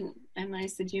 I didn't. And I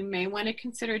said, you may want to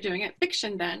consider doing it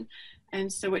fiction then.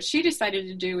 And so what she decided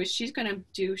to do is she's going to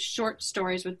do short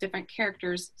stories with different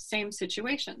characters, same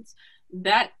situations.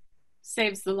 That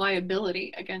saves the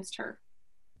liability against her.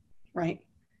 Right.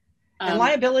 And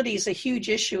liability is a huge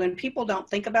issue, and people don't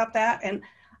think about that. And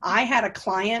I had a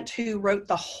client who wrote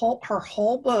her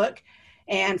whole book.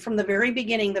 And from the very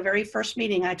beginning, the very first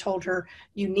meeting, I told her,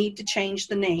 you need to change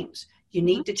the names. You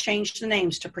need to change the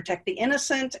names to protect the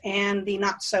innocent and the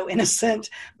not so innocent,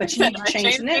 but you need to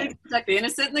change the names. Protect the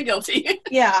innocent and the guilty.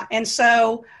 Yeah. And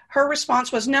so her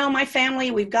response was, no, my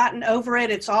family, we've gotten over it.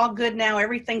 It's all good now.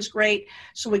 Everything's great.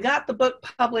 So we got the book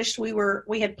published.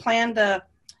 We had planned a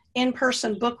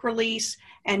in-person book release,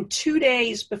 and 2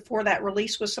 days before that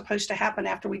release was supposed to happen,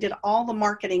 after we did all the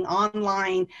marketing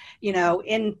online,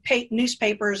 in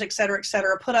newspapers, et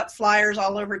cetera, put up flyers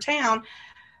all over town,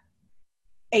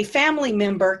 a family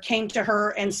member came to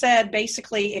her and said,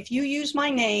 basically, if you use my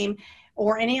name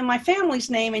or any of my family's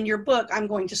name in your book, I'm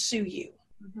going to sue you.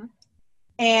 Mm-hmm.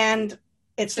 And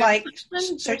it's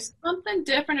there's something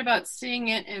different about seeing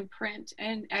it in print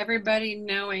and everybody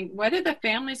knowing whether the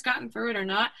family's gotten through it or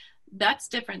not. That's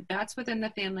different. That's within the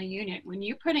family unit. When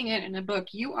you're putting it in a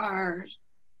book, you are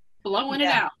blowing it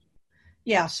out.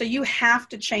 Yeah. So you have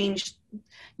to change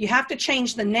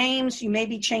the names. You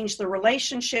maybe change the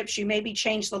relationships. You maybe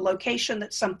change the location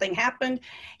that something happened.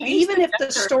 Even if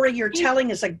the story you're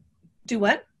telling is do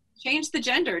what? Change the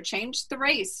gender, change the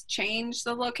race, change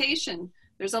the location.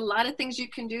 There's a lot of things you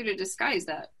can do to disguise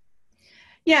that.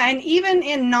 Yeah, and even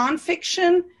in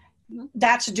nonfiction,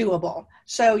 that's doable.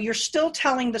 So you're still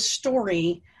telling the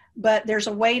story, but there's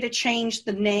a way to change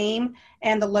the name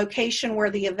and the location where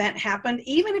the event happened.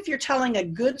 Even if you're telling a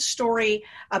good story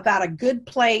about a good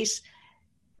place,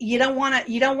 you don't want to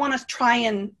do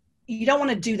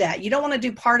that. You don't want to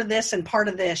do part of this and part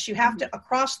of this. You have to,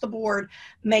 across the board,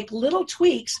 make little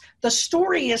tweaks. The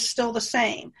story is still the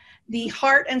same. The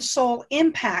heart and soul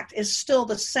impact is still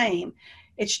the same.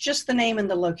 It's just the name and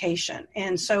the location.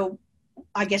 And so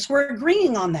I guess we're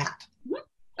agreeing on that.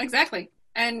 Exactly.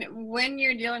 And when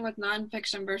you're dealing with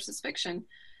nonfiction versus fiction,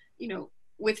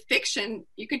 with fiction,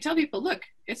 you can tell people, look,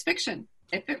 it's fiction.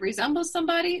 If it resembles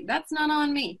somebody, that's not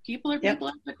on me. People are people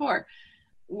at the core.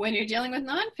 When you're dealing with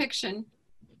nonfiction,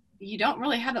 you don't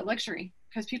really have that luxury,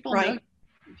 because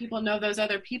people know those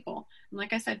other people. And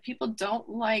like I said, people don't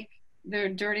like their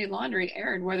dirty laundry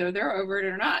aired, whether they're over it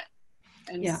or not.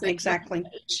 And yeah, so exactly.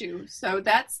 Issue. So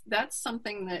that's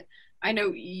something that I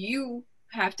know you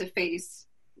have to face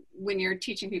when you're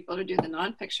teaching people to do the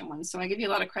nonfiction ones. So I give you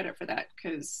a lot of credit for that,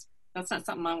 because that's not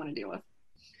something I want to deal with.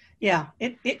 Yeah,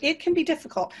 it can be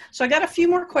difficult. So I got a few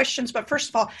more questions, but first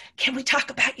of all, can we talk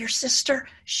about your sister?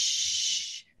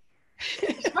 Shh.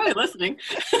 She's probably listening.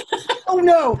 Oh,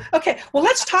 no. Okay, well,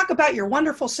 let's talk about your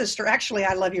wonderful sister. Actually,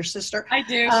 I love your sister. I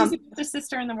do. She's the best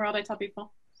sister in the world, I tell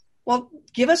people. Well,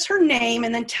 give us her name,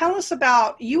 and then tell us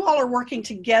about, you all are working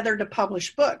together to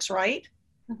publish books, right?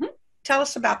 Mm-hmm. Tell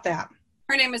us about that.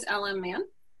 Her name is Ellen Mann.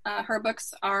 Her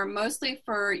books are mostly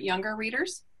for younger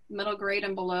readers, middle grade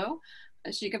and below.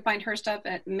 So you can find her stuff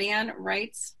at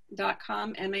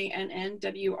manwrites.com,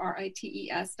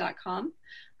 MANNWRITES.com.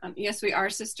 Yes, we are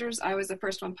sisters. I was the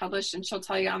first one published, and she'll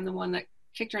tell you I'm the one that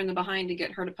kicked her in the behind to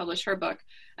get her to publish her book.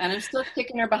 And I'm still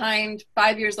kicking her behind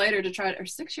 5 years later or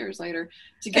 6 years later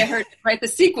to get her to write the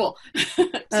sequel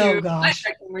to my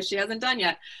fiction, where she hasn't done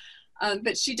yet.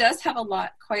 But she does have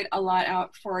quite a lot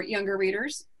out for younger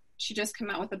readers. She just came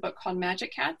out with a book called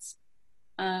Magic Cats,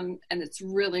 and it's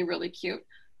really, really cute.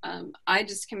 I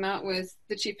just came out with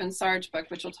the Chief and Sarge book,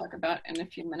 which we'll talk about in a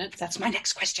few minutes. That's my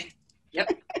next question.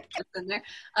 Yep, that's in there.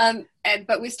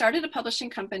 But we started a publishing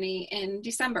company in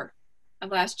December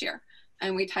of last year,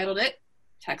 and we titled it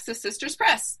Texas Sisters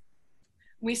Press.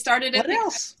 We started it. What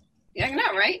else? Yeah, I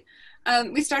know, right?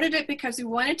 We started it because we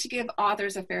wanted to give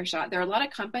authors a fair shot. There are a lot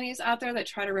of companies out there that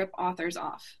try to rip authors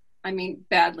off. I mean,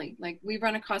 badly. Like, we've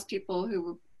run across people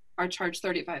who are charged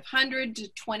 $3,500 to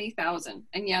 $20,000.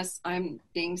 And yes, I'm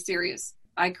being serious.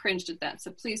 I cringed at that.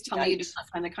 So please tell me you did not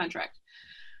sign the contract.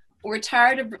 We're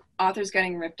tired of authors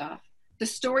getting ripped off. The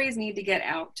stories need to get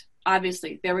out.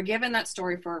 Obviously, they were given that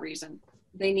story for a reason.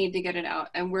 They need to get it out,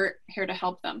 and we're here to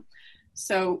help them.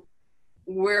 So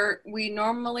we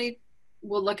normally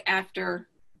will look after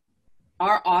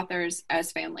our authors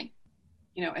as family.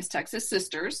 You know, as Texas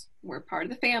sisters, we're part of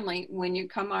the family. When you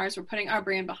come ours, we're putting our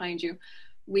brand behind you.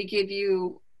 We give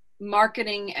you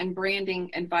marketing and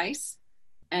branding advice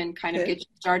and kind of get you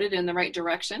started in the right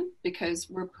direction, because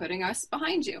we're putting us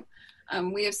behind you.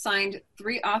 We have signed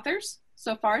 3 authors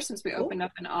so far since we opened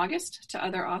up in August to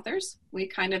other authors. We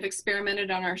kind of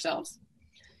experimented on ourselves.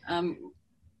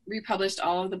 Republished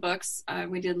all of the books.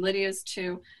 We did Lydia's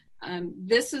too.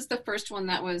 This is the first one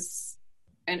that was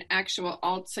an actual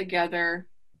altogether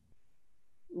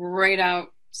right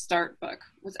out start book.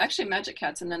 It was actually Magic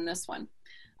Cats, and then this one.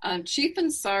 Chief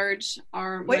and Sarge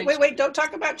are... Wait, don't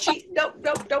talk about Chief.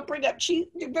 Don't bring up Chief.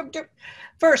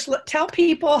 First, tell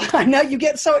people, I know you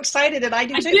get so excited, and I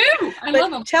do too. I love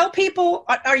them. Tell people,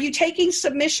 are you taking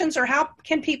submissions, or how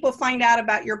can people find out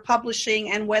about your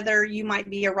publishing and whether you might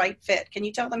be a right fit? Can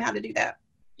you tell them how to do that?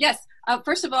 Yes.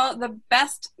 First of all, the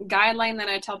best guideline that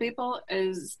I tell people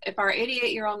is if our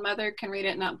 88-year-old mother can read it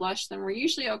and not blush, then we're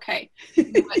usually okay.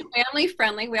 But family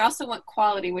friendly. We also want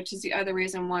quality, which is the other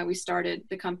reason why we started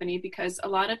the company, because a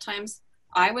lot of times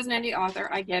I was an indie author.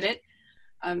 I get it.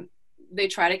 They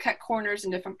try to cut corners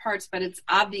in different parts, but it's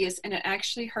obvious, and it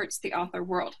actually hurts the author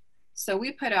world. So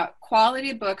we put out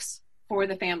quality books for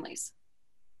the families,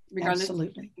 regardless of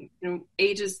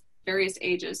ages, various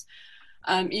ages.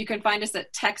 You can find us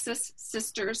at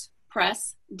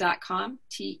TexasSistersPress.com,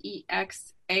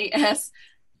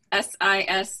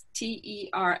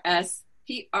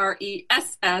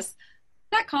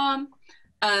 TexasSistersPress.com.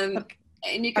 And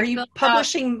you can Are you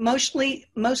publishing mostly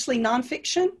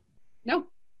nonfiction? No.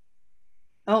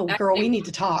 Oh, girl, we need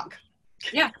to talk.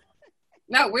 Yeah.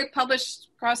 No, we're published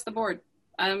across the board.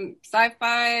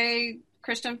 Sci-fi,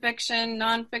 Christian fiction,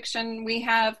 nonfiction. We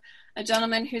have a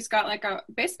gentleman who's got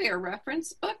basically a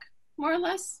reference book, more or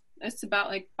less. It's about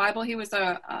like Bible. He was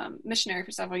a missionary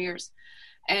for several years,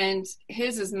 and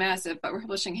his is massive, but we're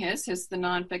publishing his the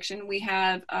nonfiction. We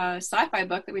have a sci-fi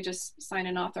book that we just signed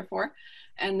an author for,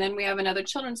 and then we have another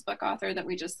children's book author that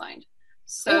we just signed.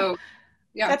 So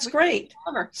yeah, that's great.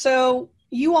 So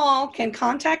you all can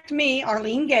contact me,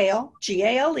 Arlene Gale,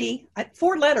 Gale,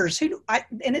 4 letters.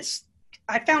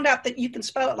 I found out that you can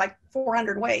spell it like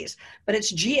 400 ways, but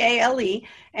it's Gale,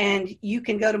 and you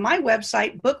can go to my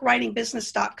website,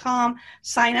 bookwritingbusiness.com,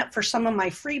 sign up for some of my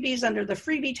freebies under the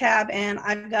freebie tab, and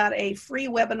I've got a free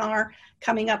webinar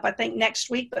coming up, I think, next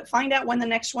week, but find out when the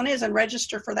next one is and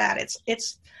register for that.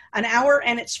 It's an hour,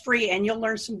 and it's free, and you'll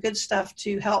learn some good stuff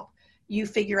to help you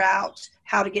figure out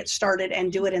how to get started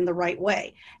and do it in the right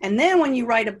way. And then when you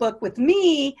write a book with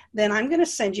me, then I'm going to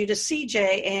send you to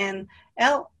CJ and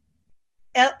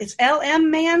it's LM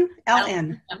Man?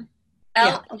 LN.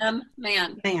 LM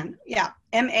Man. Man, yeah.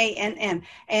 MANN.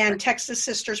 And Texas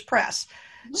Sisters Press.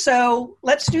 So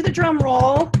let's do the drum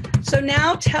roll. So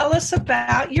now tell us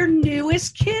about your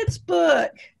newest kids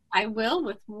book. I will,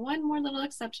 with one more little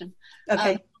exception.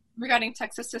 Okay. Regarding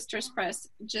Texas Sisters Press,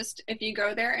 just if you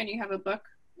go there and you have a book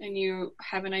and you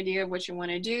have an idea of what you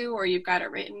want to do, or you've got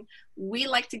it written, we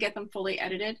like to get them fully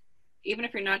edited. Even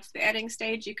if you're not to the editing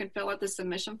stage, you can fill out the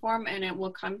submission form and it will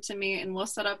come to me, and we'll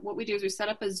set up, what we do is we set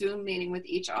up a Zoom meeting with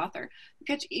each author,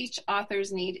 because each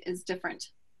author's need is different.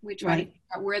 We try to figure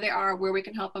out where they are, where we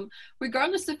can help them.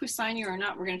 Regardless if we sign you or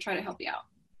not, we're going to try to help you out,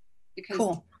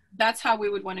 because that's how we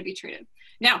would want to be treated.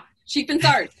 Now, Chief and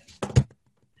Sarge.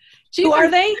 Who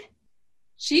are they?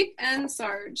 Chief and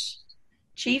Sarge.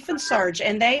 Chief and Sarge,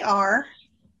 and they are?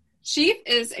 Chief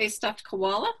is a stuffed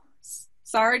koala.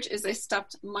 Sarge is a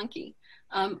stuffed monkey.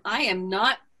 I am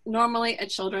not normally a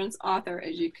children's author.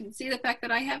 As you can see, the fact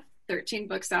that I have 13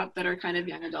 books out that are kind of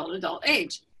young adult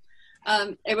age.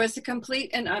 It was a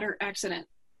complete and utter accident,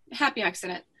 happy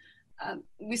accident.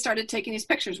 We started taking these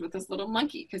pictures with this little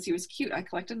monkey because he was cute. I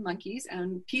collected monkeys,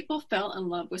 and people fell in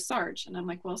love with Sarge. And I'm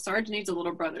like, well, Sarge needs a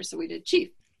little brother, so we did Chief.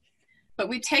 But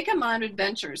we take him on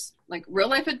adventures, like real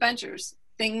life adventures,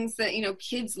 things that,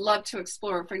 kids love to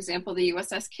explore. For example, the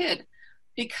USS Kid.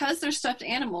 Because they're stuffed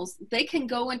animals, they can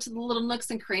go into the little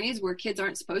nooks and crannies where kids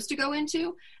aren't supposed to go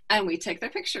into, and we take their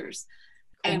pictures.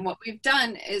 Cool. And what we've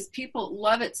done is people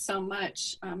love it so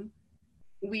much.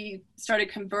 We started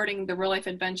converting the real life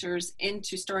adventures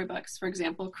into storybooks. For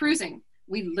example, cruising.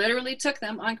 We literally took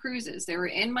them on cruises. They were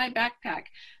in my backpack.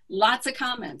 Lots of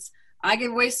comments. I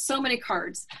gave away so many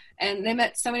cards, and they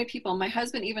met so many people. My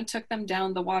husband even took them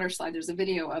down the water slide. There's a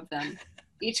video of them.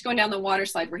 Each going down the water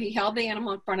slide where he held the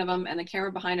animal in front of him and the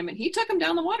camera behind him, and he took him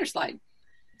down the water slide.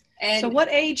 And so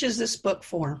what age is this book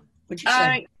for, would you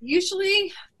say?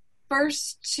 Usually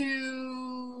first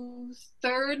to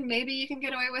third, maybe you can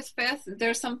get away with fifth.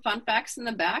 There's some fun facts in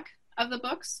the back of the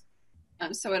books.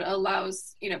 So it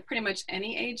allows, pretty much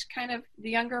any age, kind of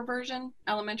the younger version,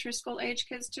 elementary school age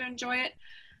kids to enjoy it.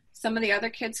 Some of the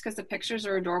other kids, because the pictures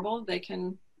are adorable, they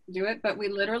can do it. But we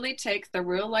literally take the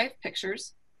real life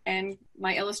pictures, and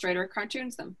my illustrator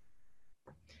cartoons them.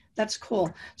 That's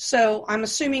cool. So I'm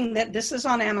assuming that this is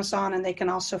on Amazon, and they can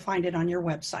also find it on your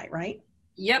website, right?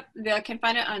 Yep, they can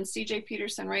find it on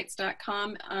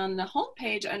cjpetersonwrites.com on the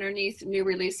homepage underneath new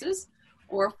releases,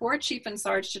 or for Chief and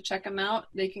Sarge to check them out,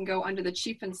 they can go under the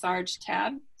Chief and Sarge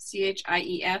tab,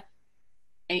 ChiefAndShrge.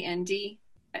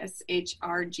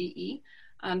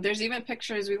 There's even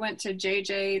pictures. We went to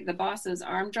JJ the Boss's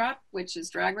arm drop, which is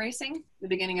drag racing, the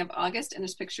beginning of August, and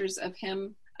there's pictures of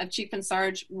him, of Chief and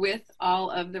Sarge, with all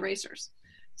of the racers.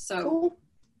 So, cool.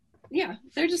 Yeah,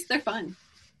 they're fun.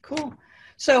 Cool.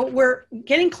 So we're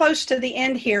getting close to the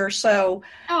end here. So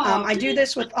I do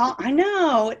this with all. I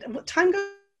know time goes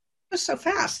so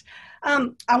fast. I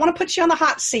want to put you on the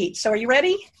hot seat. So are you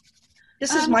ready?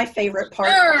 This is my favorite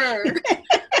part. Sure.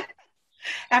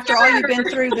 After all you've been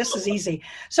through, this is easy.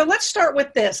 So let's start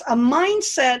with this. A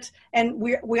mindset, and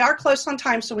we are close on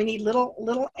time, so we need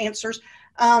little answers.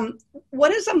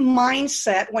 What is a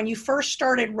mindset when you first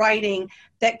started writing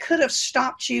that could have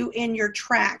stopped you in your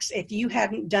tracks if you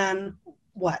hadn't done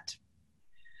what?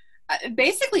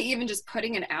 Basically, even just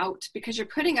putting it out, because you're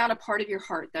putting out a part of your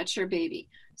heart. That's your baby.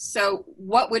 So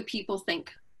what would people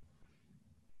think?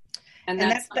 And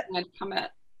that's something I'd come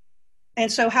at.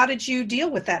 And so how did you deal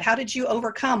with that? How did you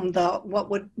overcome the what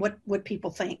would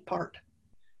people think part?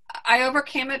 I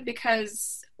overcame it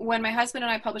because when my husband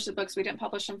and I published the books, we didn't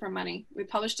publish them for money. We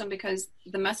published them because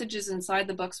the messages inside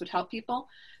the books would help people.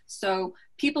 So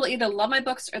people either love my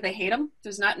books or they hate them.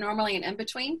 There's not normally an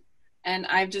in-between. And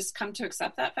I've just come to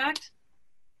accept that fact.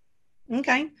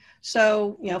 Okay.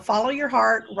 So, follow your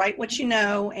heart, write what you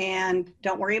know, and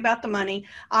don't worry about the money.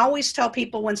 I always tell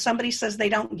people when somebody says they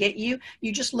don't get you,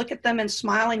 you just look at them and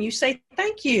smile and you say,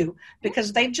 thank you,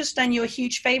 because they've just done you a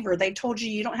huge favor. They told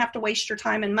you don't have to waste your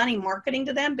time and money marketing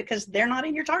to them because they're not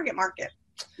in your target market.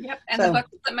 Yep. And the book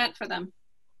isn't meant for them.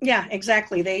 Yeah,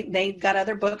 exactly. They got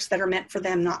other books that are meant for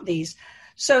them, not these.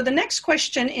 So the next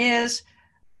question is,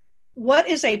 what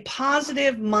is a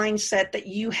positive mindset that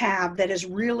you have that is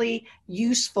really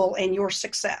useful in your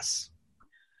success?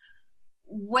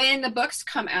 When the books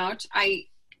come out, I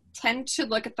tend to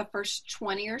look at the first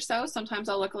 20 or so. Sometimes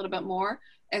I'll look a little bit more.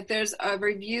 If there's a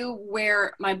review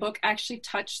where my book actually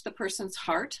touched the person's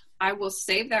heart, I will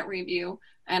save that review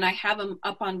and I have them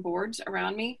up on boards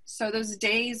around me. So those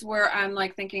days where I'm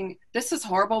like thinking, this is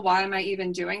horrible, why am I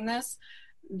even doing this?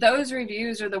 Those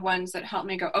reviews are the ones that help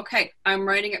me go, okay, I'm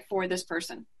writing it for this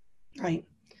person. Right.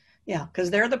 Yeah, because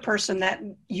they're the person that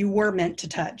you were meant to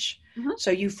touch. Mm-hmm.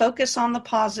 So you focus on the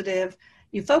positive.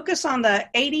 You focus on the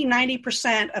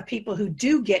 80-90% of people who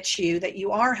do get you, that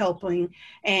you are helping,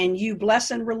 and you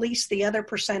bless and release the other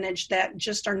percentage that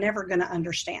just are never going to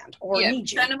understand or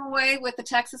need you. Send them away with the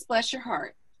Texas Bless Your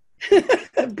Heart.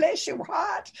 Bless your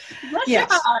heart. Bless your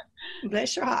heart.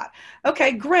 Bless your heart.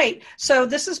 Okay, great. So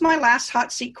this is my last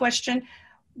hot seat question.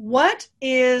 What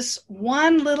is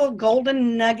one little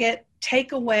golden nugget,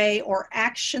 takeaway, or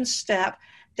action step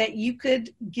that you could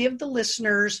give the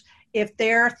listeners if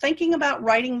they're thinking about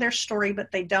writing their story,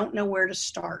 but they don't know where to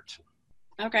start?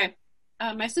 Okay.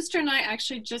 My sister and I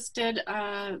actually just did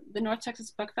the North Texas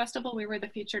Book Festival. We were the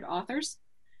featured authors.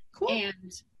 Cool.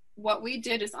 And what we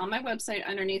did is on my website,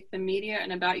 underneath the media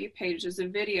and about you page, there's a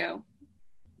video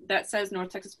that says North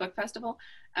Texas Book Festival.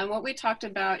 And what we talked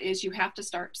about is you have to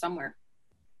start somewhere.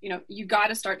 You got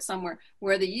to start somewhere.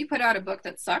 Whether you put out a book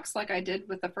that sucks, like I did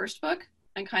with the first book,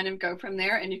 and kind of go from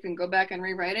there, and you can go back and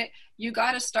rewrite it, you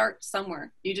got to start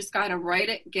somewhere. You just got to write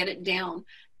it, get it down.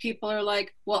 People are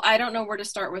like, well, I don't know where to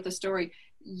start with a story.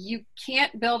 You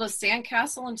can't build a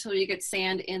sandcastle until you get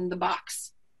sand in the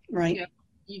box. Right.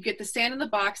 You get the sand in the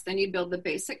box, then you build the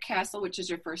basic castle, which is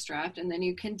your first draft, and then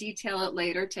you can detail it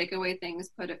later, take away things,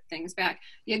 things back.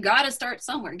 You got to start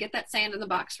somewhere. Get that sand in the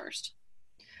box first.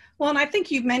 Well, and I think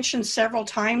you've mentioned several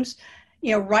times,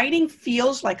 writing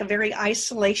feels like a very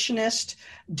isolationist,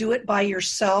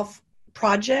 do-it-by-yourself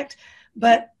project,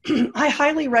 but I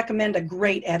highly recommend a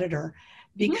great editor,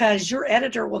 because your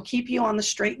editor will keep you on the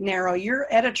straight and narrow. Your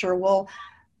editor will,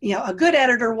 a good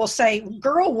editor will say,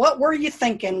 girl, what were you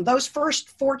thinking? Those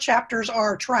first 4 chapters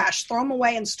are trash. Throw them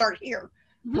away and start here.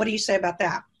 What do you say about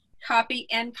that? Copy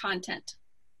and content.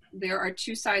 There are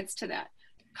 2 sides to that.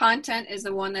 Content is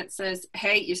the one that says,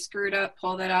 hey, you screwed up,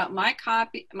 pull that out. My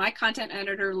content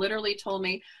editor literally told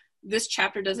me this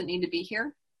chapter doesn't need to be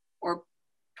here, or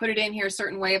put it in here a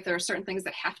certain way if there are certain things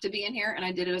that have to be in here, and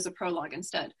I did it as a prologue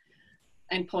instead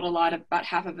and pulled about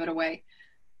half of it away.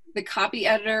 The copy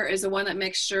editor is the one that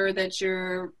makes sure that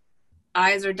your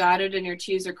I's are dotted and your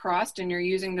T's are crossed and you're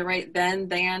using the right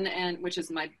then, and which is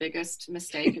my biggest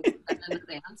mistake,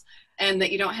 and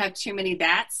that you don't have too many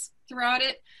that's throughout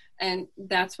it. And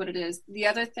that's what it is. The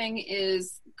other thing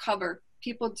is cover.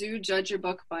 People do judge your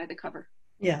book by the cover.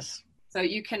 Yes. So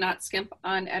you cannot skimp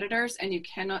on editors, and you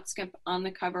cannot skimp on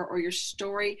the cover, or your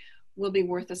story will be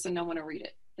worthless and no one will read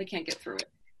it. They can't get through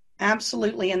it.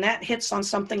 Absolutely. And that hits on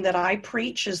something that I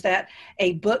preach, is that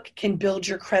a book can build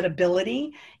your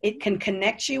credibility. It can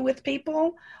connect you with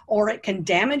people, or it can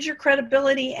damage your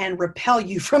credibility and repel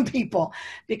you from people.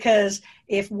 Because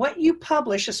if what you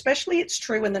publish, especially it's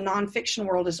true in the nonfiction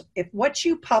world, is if what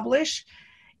you publish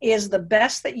is the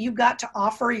best that you got to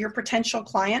offer your potential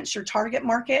clients, your target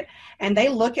market, and they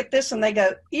look at this and they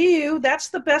go, ew, that's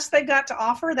the best they got to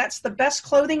offer. That's the best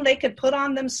clothing they could put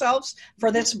on themselves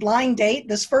for this blind date,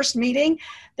 this first meeting.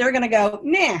 They're going to go,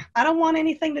 nah, I don't want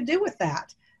anything to do with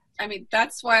that. I mean,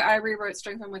 that's why I rewrote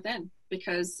Strength from Within,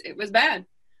 because it was bad.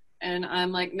 And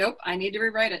I'm like, nope, I need to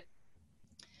rewrite it.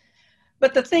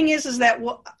 But the thing is that,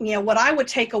 what I would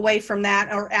take away from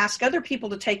that, or ask other people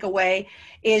to take away,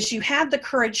 is you had the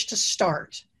courage to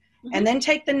start, and then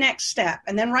take the next step,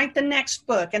 and then write the next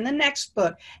book and the next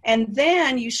book. And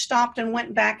then you stopped and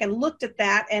went back and looked at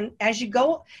that. And as you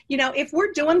go, if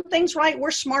we're doing things right,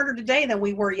 we're smarter today than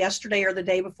we were yesterday or the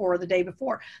day before or the day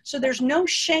before. So there's no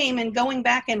shame in going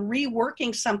back and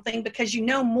reworking something, because you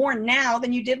know more now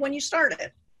than you did when you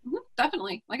started.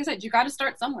 Definitely. Like I said, you got to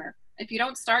start somewhere. If you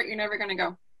don't start, you're never going to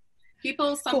go.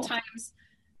 People sometimes,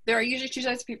 There are usually 2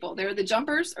 types of people. There are the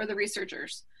jumpers or the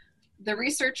researchers. The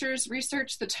researchers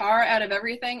research the tar out of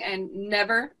everything and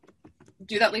never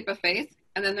do that leap of faith.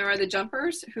 And then there are the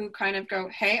jumpers who kind of go,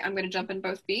 hey, I'm going to jump in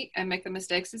both feet and make the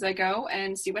mistakes as I go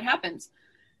and see what happens.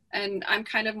 And I'm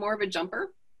kind of more of a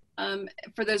jumper.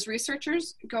 For those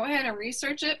researchers, go ahead and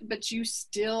research it, but you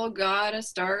still got to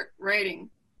start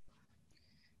writing.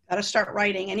 Got to start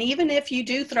writing. And even if you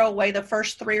do throw away the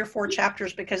first 3 or 4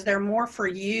 chapters because they're more for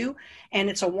you and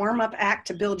it's a warm-up act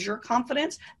to build your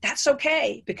confidence, that's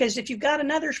okay. Because if you've got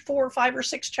another 4 or 5 or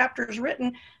 6 chapters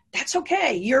written, that's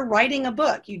okay. You're writing a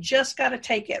book. You just got to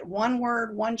take it 1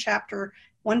 word, 1 chapter,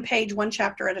 1 page, 1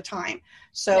 chapter at a time.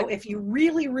 So if you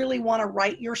really, really want to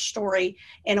write your story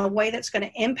in a way that's going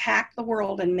to impact the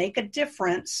world and make a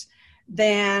difference,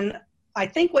 then I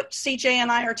think what CJ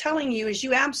and I are telling you is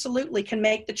you absolutely can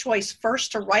make the choice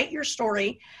first to write your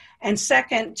story, and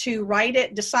second to write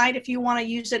it, decide if you want to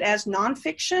use it as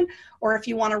nonfiction or if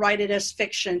you want to write it as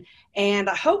fiction. And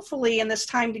hopefully in this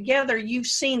time together, you've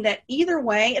seen that either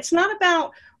way, it's not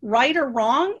about right or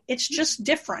wrong. It's just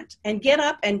different, and get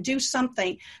up and do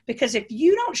something, because if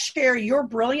you don't share your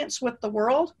brilliance with the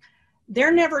world,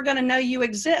 they're never going to know you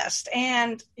exist.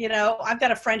 And, I've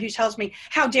got a friend who tells me,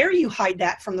 how dare you hide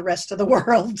that from the rest of the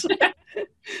world?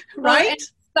 Right?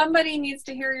 Well, somebody needs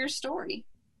to hear your story.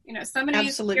 Somebody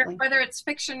needs to hear, whether it's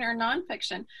fiction or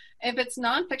nonfiction. If it's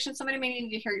nonfiction, somebody may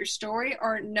need to hear your story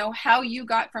or know how you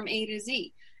got from A to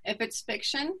Z. If it's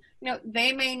fiction,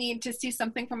 they may need to see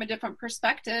something from a different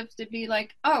perspective to be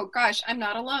like, oh gosh, I'm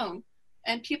not alone.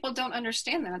 And people don't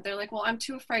understand that. They're like, well, I'm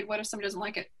too afraid. What if somebody doesn't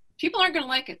like it? People aren't going to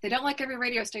like it. They don't like every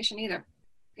radio station either.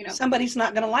 Somebody's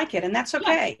not going to like it, and that's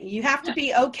okay. Yeah. You have to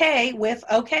be okay with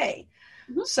okay.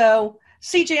 So,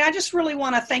 CJ, I just really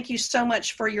want to thank you so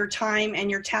much for your time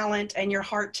and your talent and your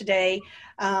heart today.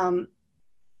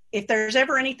 if there's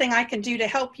ever anything I can do to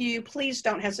help you, please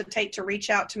don't hesitate to reach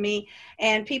out to me.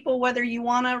 And people, whether you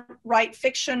want to write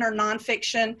fiction or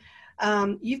nonfiction,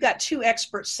 you've got two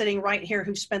experts sitting right here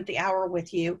who spent the hour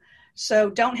with you. So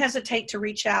don't hesitate to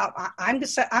reach out. I'm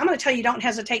going to tell you, don't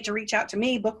hesitate to reach out to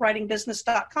me,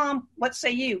 bookWritingBusiness.com. What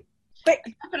say you?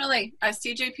 Quick. Definitely.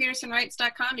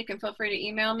 CJPetersonWrites.com. You can feel free to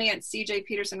email me at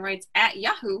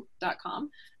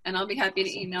cjpetersonwrites@yahoo.com. And I'll be happy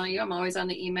to email you. I'm always on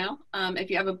the email.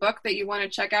 If you have a book that you want to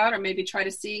check out or maybe try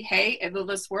to see, hey, will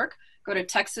this work? Go to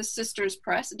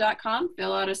TexasSistersPress.com,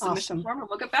 fill out a submission form, and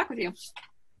we'll get back with you.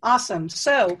 Awesome.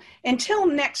 So until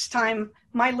next time,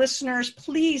 my listeners,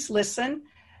 please listen.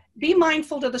 Be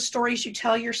mindful to the stories you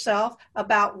tell yourself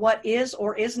about what is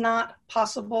or is not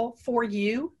possible for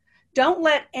you. Don't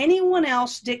let anyone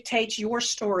else dictate your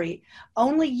story.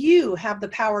 Only you have the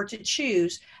power to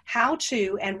choose how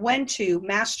to and when to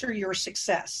master your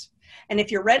success. And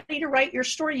if you're ready to write your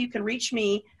story, you can reach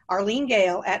me, Arlene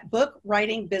Gale, at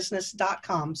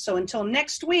bookWritingBusiness.com. So until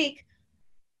next week,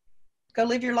 go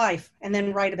live your life and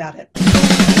then write about it.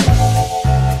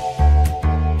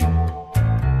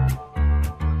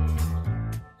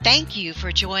 Thank you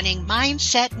for joining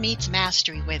Mindset Meets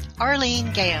Mastery with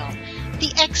Arlene Gale,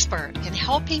 the expert in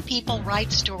helping people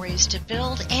write stories to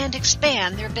build and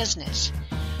expand their business.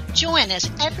 Join us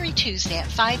every Tuesday at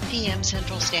 5 p.m.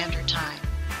 Central Standard Time.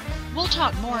 We'll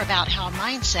talk more about how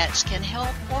mindsets can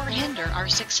help or hinder our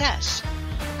success.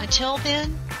 Until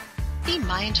then, be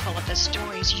mindful of the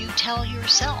stories you tell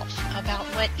yourself about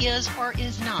what is or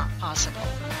is not possible.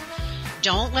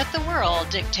 Don't let the world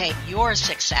dictate your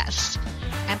success.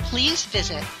 And please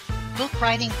visit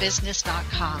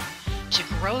BookWritingBusiness.com to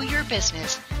grow your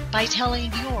business by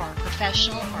telling your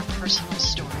professional or personal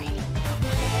story.